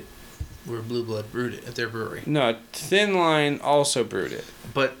tried it where Blue Blood brewed it at their brewery. No, Thin Line also brewed it.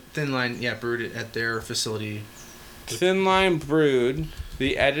 But Thin Line, brewed it at their facility. Thin Line brewed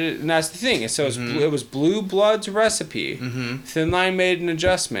the edit, and that's the thing. So it was Blue Blood's recipe. Thin Line made an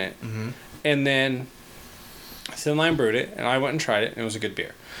adjustment, and then Thin Line brewed it, and I went and tried it, and it was a good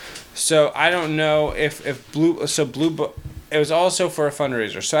beer. So I don't know if it was also for a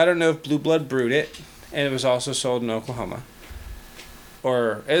fundraiser. So I don't know if Blue Blood brewed it, and it was also sold in Oklahoma.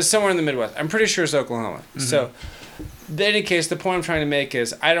 Or it's somewhere in the Midwest. I'm pretty sure it's Oklahoma. So, in any case, the point I'm trying to make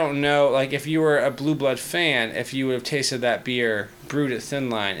is I don't know, like, if you were a Blue Blood fan, if you would have tasted that beer brewed at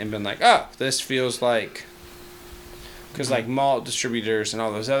Thin Line and been like, oh, this feels like... Because, like, malt distributors and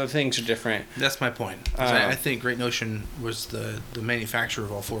all those other things are different. That's my point. I think Great Notion was the manufacturer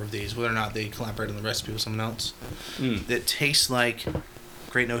of all 4 of these, whether or not they collaborated on the recipe with someone else. That tastes like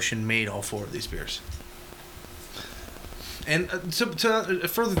Great Notion made all 4 of these beers. And to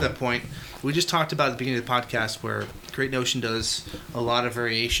further that point, we just talked about at the beginning of the podcast where Great Notion does a lot of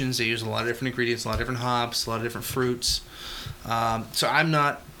variations. They use a lot of different ingredients, a lot of different hops, a lot of different fruits. So I'm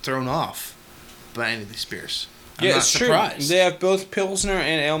not thrown off by any of these beers. I'm not surprised. True. They have both Pilsner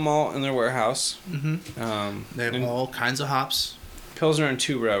and Ale malt in their warehouse. They have all kinds of hops. Pilsner and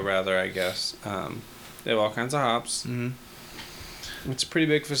 2-row, rather, I guess. They have all kinds of hops. It's a pretty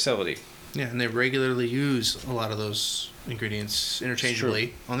big facility. Yeah, and they regularly use a lot of those ingredients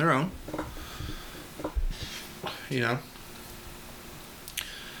interchangeably on their own. You know.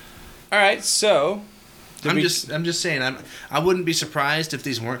 All right, so I'm just saying I wouldn't be surprised if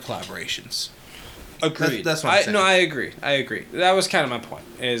these weren't collaborations. Agreed. That's what I'm saying. No, I agree. That was kind of my point.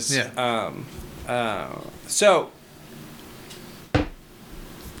 So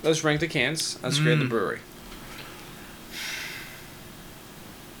let's rank the cans. Let's grade the brewery.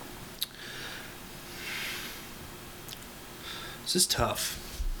 This is tough.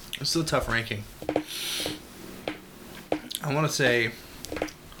 This is a tough ranking. I want to say,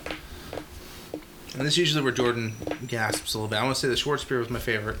 and this is usually where Jordan gasps a little bit. I want to say the Schwartz beer was my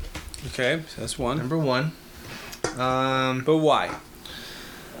favorite. Okay, so that's 1. Number 1. But why?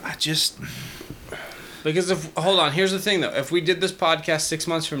 Because hold on, here's the thing though. If we did this podcast 6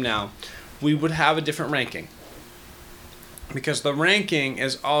 months from now, we would have a different ranking. Because the ranking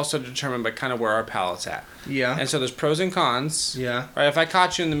is also determined by kind of where our palate's at. Yeah. And so there's pros and cons. Yeah. Right. If I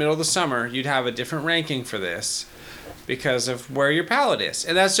caught you in the middle of the summer, you'd have a different ranking for this because of where your palate is.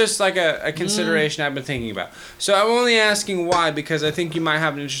 And that's just like a consideration I've been thinking about. So I'm only asking why because I think you might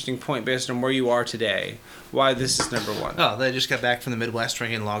have an interesting point based on where you are today. Why this is number one. Oh, they just got back from the Midwest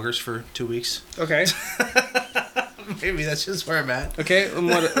drinking lagers for 2 weeks. Okay. Maybe that's just where I'm at. Okay. And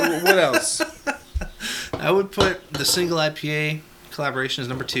what else? I would put the single IPA collaboration as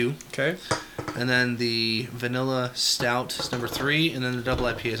number 2. Okay. And then the vanilla stout is number 3, and then the double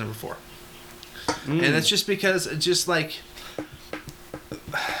IPA is number 4. And that's just because it's just like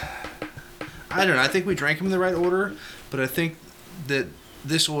I don't know. I think we drank them in the right order, but I think that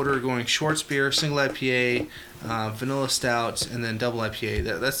this order going Schwarzbier, single IPA, vanilla stout, and then double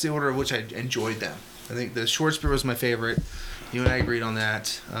IPA. That's the order of which I enjoyed them. I think the Schwarzbier was my favorite. You and I agreed on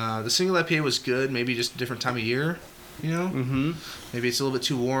that. The single IPA was good. Maybe just a different time of year. You know? Mm-hmm. Maybe it's a little bit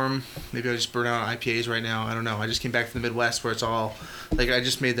too warm. Maybe I just burn out on IPAs right now. I don't know. I just came back from the Midwest where it's all like I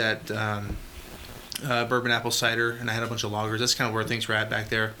just made that bourbon apple cider and I had a bunch of lagers. That's kind of where things were at back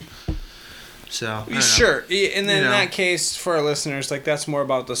there. So sure, and then in that case, for our listeners, like that's more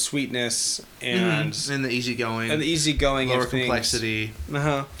about the sweetness and the easygoing, lower complexity.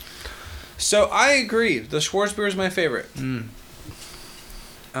 So I agree. The Schwarzbier is my favorite.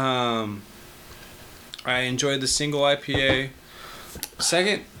 I enjoyed the single IPA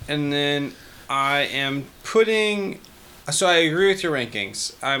second, and then I am putting. So I agree with your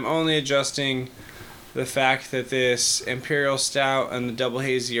rankings. I'm only adjusting the fact that this Imperial Stout and the Double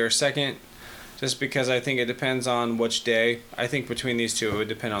Hazy are second. Just because I think it depends on which day. I think between these two, it would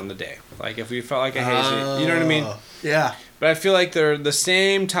depend on the day. Like, if we felt like a hazy... You know what I mean? Yeah. But I feel like they're the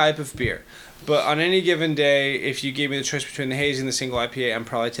same type of beer. But on any given day, if you gave me the choice between the hazy and the single IPA, I'm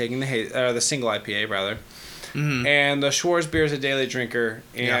probably taking the single IPA, rather. Mm-hmm. And the Schwarzbier is a daily drinker.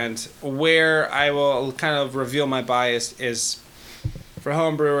 And where I will kind of reveal my bias is, for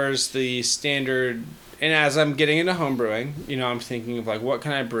home brewers, the standard... And as I'm getting into home brewing, you know, I'm thinking of like, what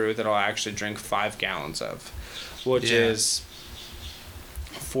can I brew that I'll actually drink 5 gallons of, which is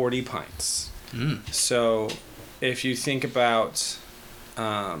 40 pints. So if you think about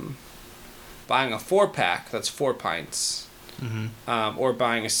buying a 4-pack, that's 4 pints, or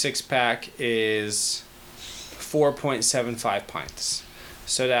buying a 6-pack is 4.75 pints.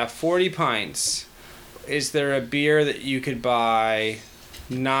 So to have 40 pints, is there a beer that you could buy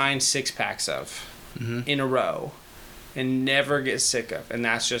 9 6-packs of? In a row and never get sick of, and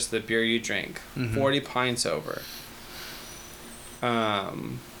that's just the beer you drink 40 pints over.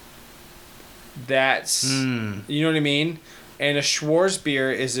 That's you know what I mean. And a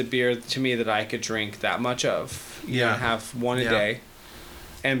Schwarzbier is a beer to me that I could drink that much of, you know, have one a day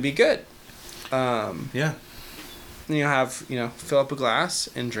and be good. Fill up a glass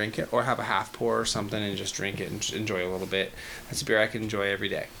and drink it, or have a half pour or something and just drink it and enjoy a little bit. That's a beer I can enjoy every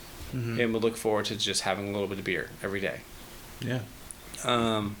day. And we'll look forward to just having a little bit of beer every day. Yeah.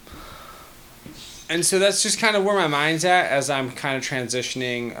 And so that's just kind of where my mind's at as I'm kind of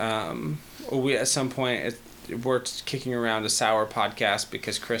transitioning. We at some point we're kicking around a sour podcast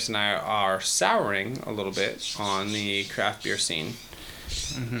because Chris and I are souring a little bit on the craft beer scene.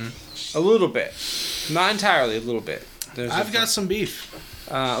 A little bit, not entirely. A little bit. I've got some beef.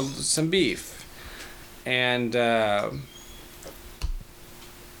 And.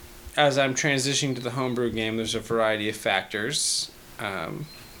 As I'm transitioning to the homebrew game, there's a variety of factors. But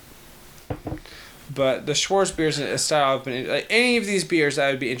the Schwarzbier is a style I've been... Like, any of these beers I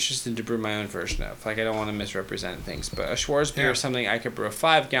would be interested to brew my own version of. Like, I don't want to misrepresent things. But a Schwarzbier is something I could brew a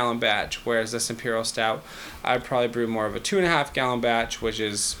 5-gallon batch, whereas this Imperial Stout, I'd probably brew more of a 2.5-gallon batch, which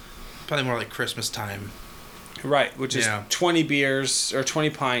is... Probably more like Christmas time. Right, which is 20 beers, or 20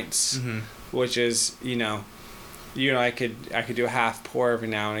 pints, which is, I could do a half pour every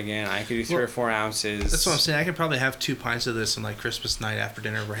now and again. I could do 3 or 4 ounces. That's what I'm saying. I could probably have 2 pints of this on like Christmas night after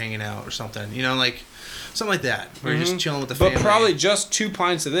dinner. We're hanging out or something. Like something like that. Where you're just chilling with the family. But probably just 2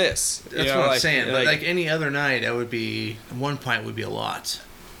 pints of this. That's what I'm saying. But like any other night, it would be 1 pint would be a lot.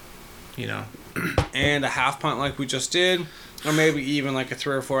 And a half pint like we just did. Or maybe even like a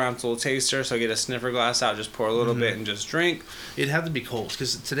 3 or 4 ounce little taster, so get a sniffer glass out, just pour a little bit and just drink. It'd have to be cold,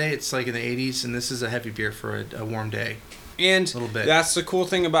 because today it's like in the 80s, and this is a heavy beer for a warm day. And that's the cool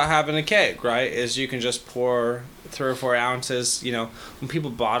thing about having a keg, right? Is you can just pour 3 or 4 ounces. When people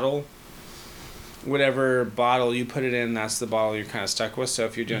bottle whatever bottle you put it in, that's the bottle you're kind of stuck with. So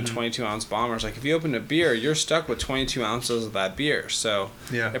if you're doing 22-ounce bombers, like if you open a beer, you're stuck with 22 ounces of that beer. So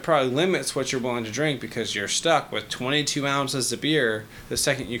it probably limits what you're willing to drink because you're stuck with 22 ounces of beer the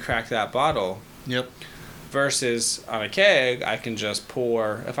second you crack that bottle. Yep. Versus on a keg, I can just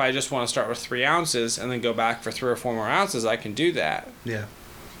pour. If I just want to start with 3 ounces and then go back for 3 or 4 more ounces, I can do that. Yeah.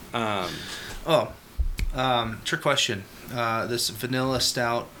 Trick question. This vanilla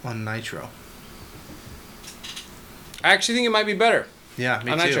stout on nitro. I actually think it might be better. Yeah,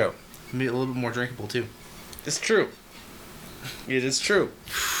 me on too. Nitro. Maybe a little bit more drinkable too. It's true. It is true.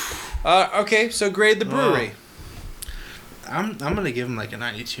 Okay, so grade the brewery. I'm gonna give them like a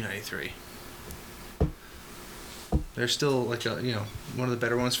 92, 93. They're still like one of the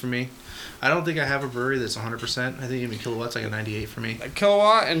better ones for me. I don't think I have a brewery that's 100%. I think even Kilowatt's like a 98 for me.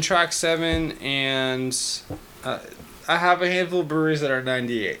 Kilowatt and Track 7 and I have a handful of breweries that are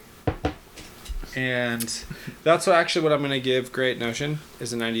 98. And that's what I'm going to give Great Notion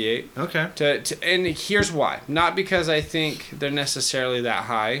is a 98. Okay. And here's why. Not because I think they're necessarily that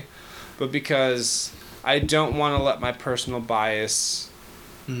high, but because I don't want to let my personal bias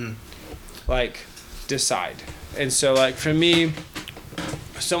decide. And so for me,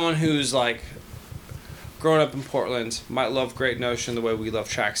 someone who's grown up in Portland might love Great Notion the way we love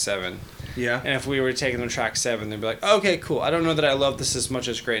Track 7. Yeah. And if we were taking them to Track 7, they'd be like, okay, cool. I don't know that I love this as much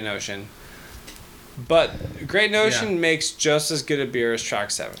as Great Notion. But Great Notion makes just as good a beer as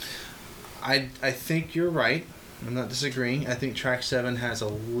Track 7. I think you're right. I'm not disagreeing. I think Track 7 has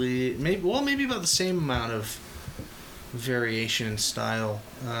maybe about the same amount of variation in style.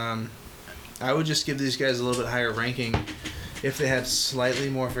 I would just give these guys a little bit higher ranking if they had slightly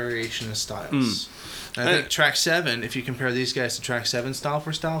more variation in styles. I think Track 7, if you compare these guys to Track 7 style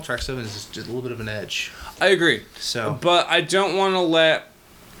for style, Track 7 is just a little bit of an edge. I agree. So, but I don't want to let...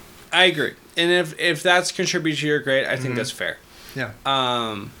 I agree. And if that's contributed to your grade, I think that's fair. Yeah.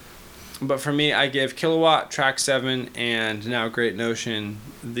 But for me, I give Kilowatt, Track 7, and now Great Notion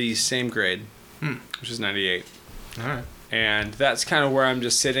the same grade, which is 98. All right. And that's kind of where I'm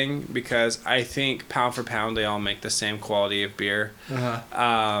just sitting because I think pound for pound they all make the same quality of beer.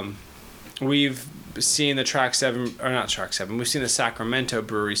 We've seen the Track 7, or not Track 7, we've seen the Sacramento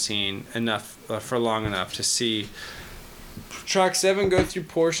brewery scene enough for long enough to see Track 7 go through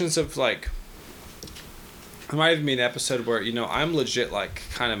portions of there might even be an episode where, I'm legit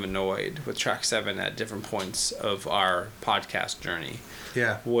kind of annoyed with Track 7 at different points of our podcast journey.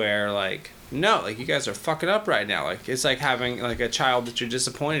 Yeah. Where no, you guys are fucking up right now. It's like having a child that you're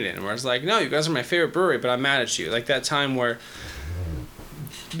disappointed in, where it's no, you guys are my favorite brewery, but I'm mad at you. That time where,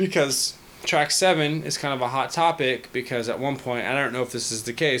 because Track 7 is kind of a hot topic because at one point, I don't know if this is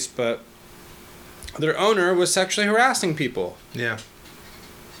the case, but their owner was sexually harassing people. Yeah.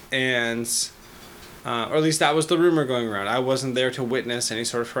 And, or at least that was the rumor going around. I wasn't there to witness any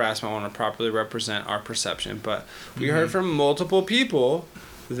sort of harassment. I want to properly represent our perception. But we heard from multiple people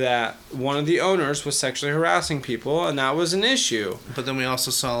that one of the owners was sexually harassing people, and that was an issue. But then we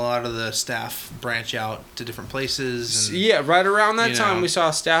also saw a lot of the staff branch out to different places. And, yeah, right around that time, we saw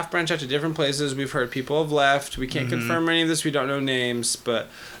staff branch out to different places. We've heard people have left. We can't confirm any of this. We don't know names, but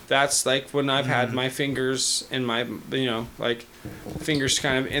that's when I've had my fingers in my, fingers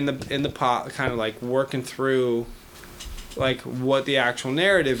kind of in the pot, kind of working through what the actual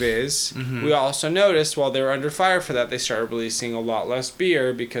narrative is. We also noticed while they were under fire for that, they started releasing a lot less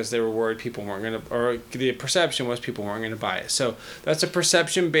beer because they were worried people weren't going to, or the perception was people weren't going to buy it. So that's a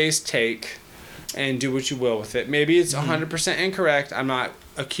perception-based take, and do what you will with it. Maybe it's 100% incorrect. I'm not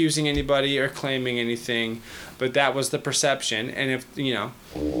accusing anybody or claiming anything, but that was the perception. And if,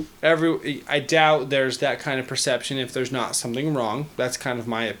 I doubt there's that kind of perception if there's not something wrong. That's kind of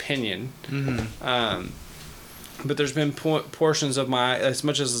my opinion. But there's been portions of as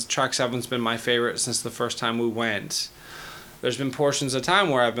much as Track 7's been my favorite since the first time we went, there's been portions of time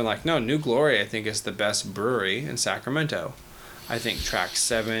where I've been no, New Glory I think is the best brewery in Sacramento. I think Track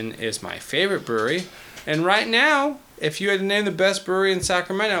 7 is my favorite brewery. And right now, if you had to name the best brewery in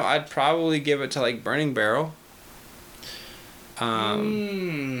Sacramento, I'd probably give it to Burning Barrel.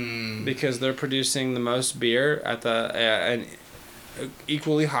 Because they're producing the most beer at an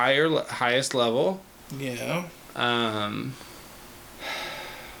equally highest level. Yeah. And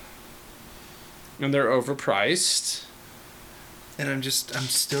they're overpriced. And I'm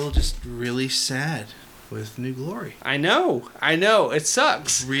still just really sad with New Glory. I know. It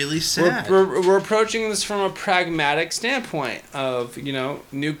sucks. Really sad. We're approaching this from a pragmatic standpoint of,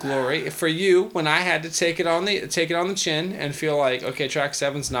 New Glory. For you, when I had to take it on the chin and feel okay, Track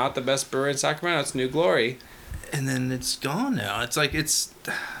 7's not the best brewery in Sacramento, it's New Glory. And then it's gone now. It's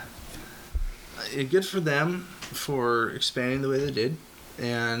good for them for expanding the way they did,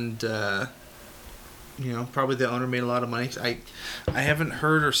 and probably the owner made a lot of money. I haven't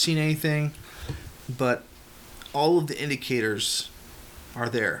heard or seen anything, but all of the indicators are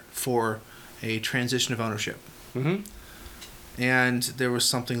there for a transition of ownership. Mm-hmm. And there was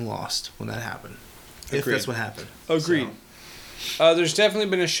something lost when that happened. Agreed. If that's what happened. Agreed. So. There's definitely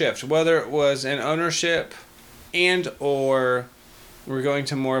been a shift, whether it was an ownership and or we're going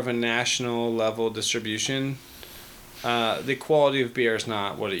to more of a national level distribution. The quality of beer is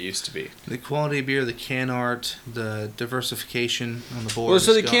not what it used to be. The quality of beer, the can art, the diversification on the board. Well,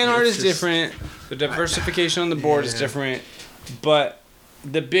 so the can art is different. The diversification on the board is different. But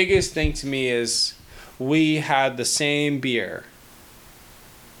the biggest thing to me is we had the same beer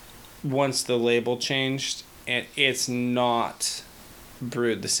once the label changed, and it's not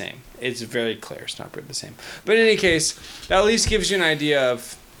brewed the same. It's very clear it's not brewed the same. But in any case, that at least gives you an idea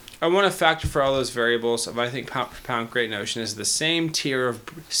of, I want to factor for all those variables of, I think pound for pound Great Notion is the same tier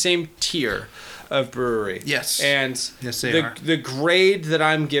of brewery. Yes. And yes, they are. The grade that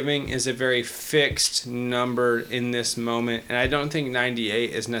I'm giving is a very fixed number in this moment, and I don't think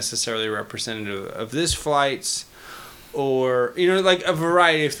 98 is necessarily representative of this flight's or like a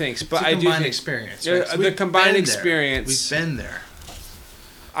variety of things. But I do think experience. Right? The combined experience. We've been there.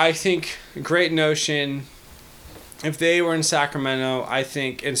 I think Great Notion, if they were in Sacramento, I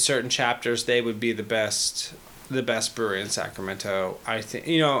think in certain chapters they would be the best brewery in Sacramento. I think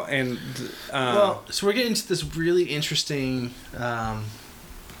and so we're getting into this really interesting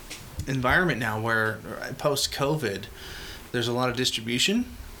environment now where post COVID, there's a lot of distribution.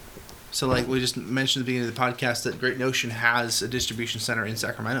 So like we just mentioned at the beginning of the podcast that Great Notion has a distribution center in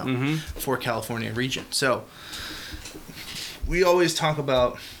Sacramento for California region. So we always talk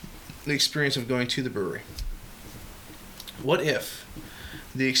about the experience of going to the brewery. What if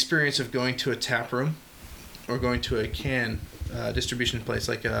the experience of going to a tap room or going to a can distribution place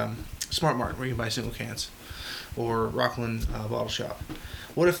like Smart Mart where you can buy single cans or Rockland Bottle Shop,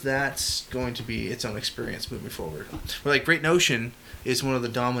 what if that's going to be its own experience moving forward? Where like Great Notion is one of the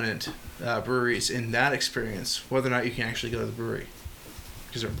dominant breweries in that experience, whether or not you can actually go to the brewery.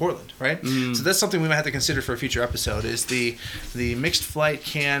 Because they're in Portland, right? So that's something we might have to consider for a future episode is the mixed flight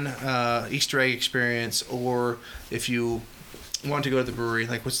can Easter egg experience, or if you want to go to the brewery,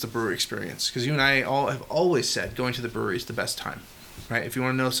 like what's the brewery experience? Because you and I all have always said going to the brewery is the best time, right? If you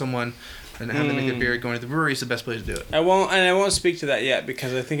want to know someone and how they make a beer, going to the brewery is the best place to do it. I won't speak to that yet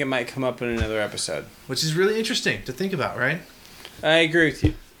because I think it might come up in another episode. Which is really interesting to think about, right? I agree with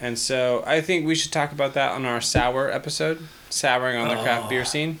you. And so I think we should talk about that on our sour episode, souring on the craft beer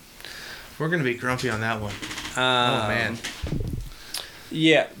scene. We're going to be grumpy on that one. Oh, man.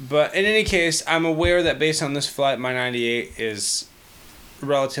 Yeah, but in any case, I'm aware that based on this flight, my 98 is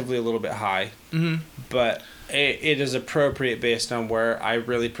relatively a little bit high. Mm-hmm. But it is appropriate based on where I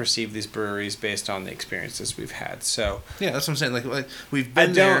really perceive these breweries based on the experiences we've had. So yeah, that's what I'm saying. Like we've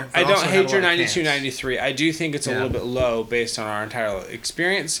been there. I don't hate your 92, 93. I do think it's a little bit low based on our entire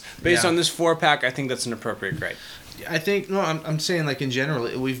experience. Based on this 4-pack, I think that's an appropriate grade. I think I'm saying like in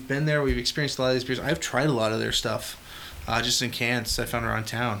general, we've been there. We've experienced a lot of these beers. I've tried a lot of their stuff, just in cans I found around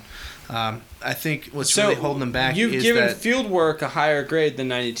town. I think what's really holding them back is that you've given Fieldwork a higher grade than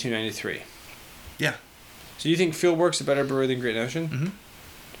 92, 93. Yeah. So you think Fieldwork's a better brewery than Great Notion? Mm-hmm.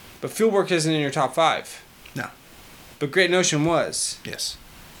 But Fieldwork isn't in your top 5. No. But Great Notion was. Yes.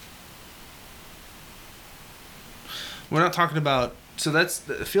 We're not talking about... So that's...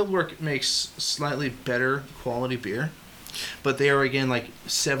 Fieldwork makes slightly better quality beer, but they are, again, like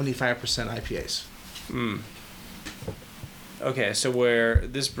 75% IPAs. Okay, so where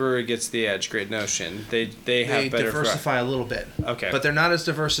this brewery gets the edge, Great Notion, they have better... diversify a little bit. Okay. But they're not as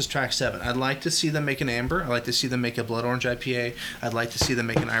diverse as Track 7. I'd like to see them make an amber. I'd like to see them make a blood orange IPA. I'd like to see them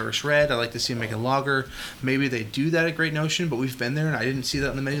make an Irish red. I'd like to see them make a lager. Maybe they do that at Great Notion, but we've been there, and I didn't see that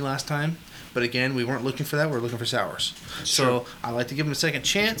on the menu last time. But again, we weren't looking for that. We were looking for sours. Sure. So I like to give them a second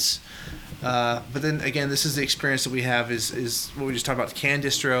chance. But then again, this is the experience that we have is what we just talked about, the can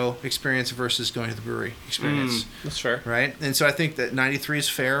distro experience versus going to the brewery experience. That's fair. Right? And so I think that 93 is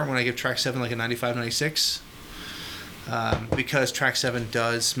fair when I give Track 7 like a 95, 96. Because Track 7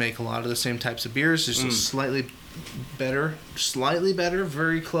 does make a lot of the same types of beers. Just slightly better,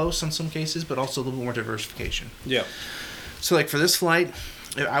 very close in some cases, but also a little bit more diversification. Yeah. So like for this flight,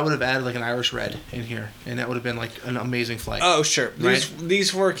 I would have added like an Irish red in here, and that would have been like an amazing flight. Oh, sure. Right?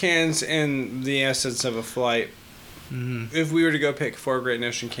 These 4 cans in the essence of a flight, if we were to go pick 4 Great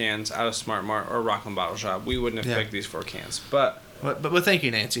Notion cans out of Smart Mart or Rockland Bottle Shop, we wouldn't have picked these 4 cans. But thank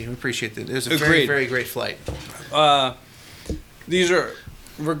you, Nancy. We appreciate it. It was a very, very great flight. These are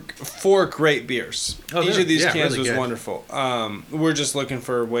 4 great beers. Each of these cans really was wonderful. We're just looking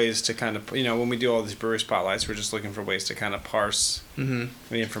for ways to kind of, when we do all these brewery spotlights, we're just looking for ways to kind of parse the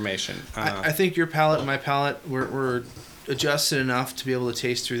information. I think your palate and my palate, we're adjusted enough to be able to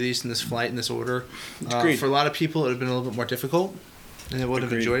taste through these in this flight, in this order. For a lot of people, it would have been a little bit more difficult. And they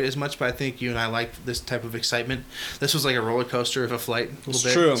wouldn't have enjoyed it as much, but I think you and I like this type of excitement. This was like a roller coaster of a flight, a little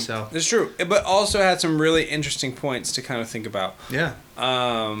bit. True. So. It's true. But also had some really interesting points to kind of think about. Yeah.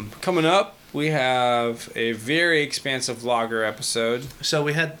 Coming up, we have a very expansive lager episode. So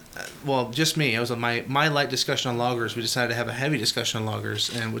we had, just me. It was my light discussion on lagers. We decided to have a heavy discussion on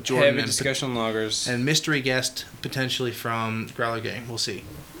lagers, and with Jordan. Heavy discussion on lagers. And mystery guest potentially from Growler Gang. We'll see.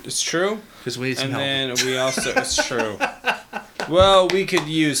 It's true. Because we need some help. And then we also, it's true. Well, we could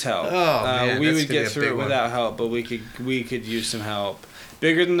use help. Oh, man, we would get through it without help, but we could use some help.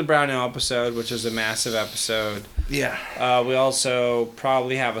 Bigger than the Brown Ale episode, which is a massive episode. Yeah. We also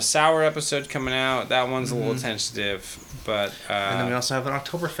probably have a sour episode coming out. That one's a little tentative, but. And then we also have an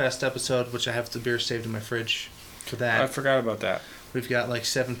Oktoberfest episode, which I have the beer saved in my fridge for that. I forgot about that. We've got like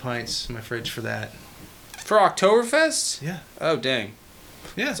 7 pints in my fridge for that. For Oktoberfest? Yeah. Oh, dang.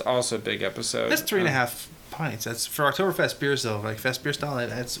 Yeah. It's also a big episode. That's 3.5 pints. That's for Oktoberfest beers though, like Fest beer style.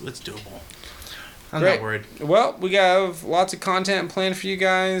 It's doable. I'm not worried. Well, we have lots of content planned for you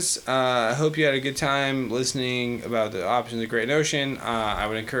guys. I hope you had a good time listening about the options of Great Ocean. I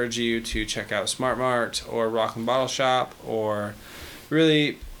would encourage you to check out Smart Mart or Rockland Bottle Shop, or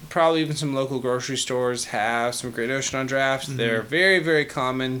really probably even some local grocery stores have some Great Ocean on draft. Mm-hmm. They're very, very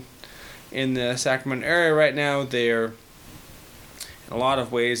common in the Sacramento area right now. They're in a lot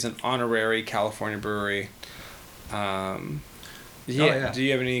of ways an honorary California brewery. Do you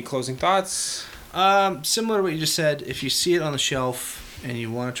have any closing thoughts? Similar to what you just said, if you see it on the shelf and you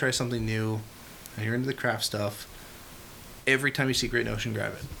want to try something new and you're into the craft stuff, every time you see Great Ocean,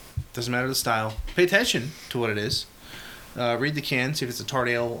 grab it. Doesn't matter the style. Pay attention to what it is. Read the can, see if it's a tart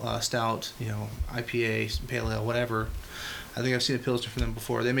ale, stout, IPA, pale ale, whatever. I think I've seen a Pilsner from them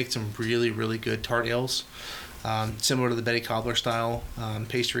before. They make some really, really good tart ales, similar to the Betty Cobbler style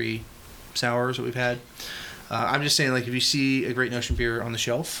pastry sours that we've had. I'm just saying, like, if you see a Great Ocean beer on the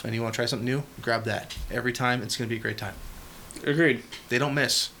shelf and you want to try something new, grab that. Every time, it's going to be a great time. Agreed. They don't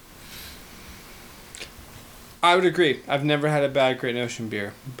miss. I would agree. I've never had a bad Great Ocean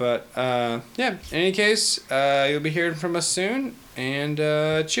beer. But, in any case, you'll be hearing from us soon. And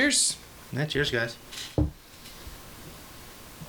cheers. Yeah, cheers, guys.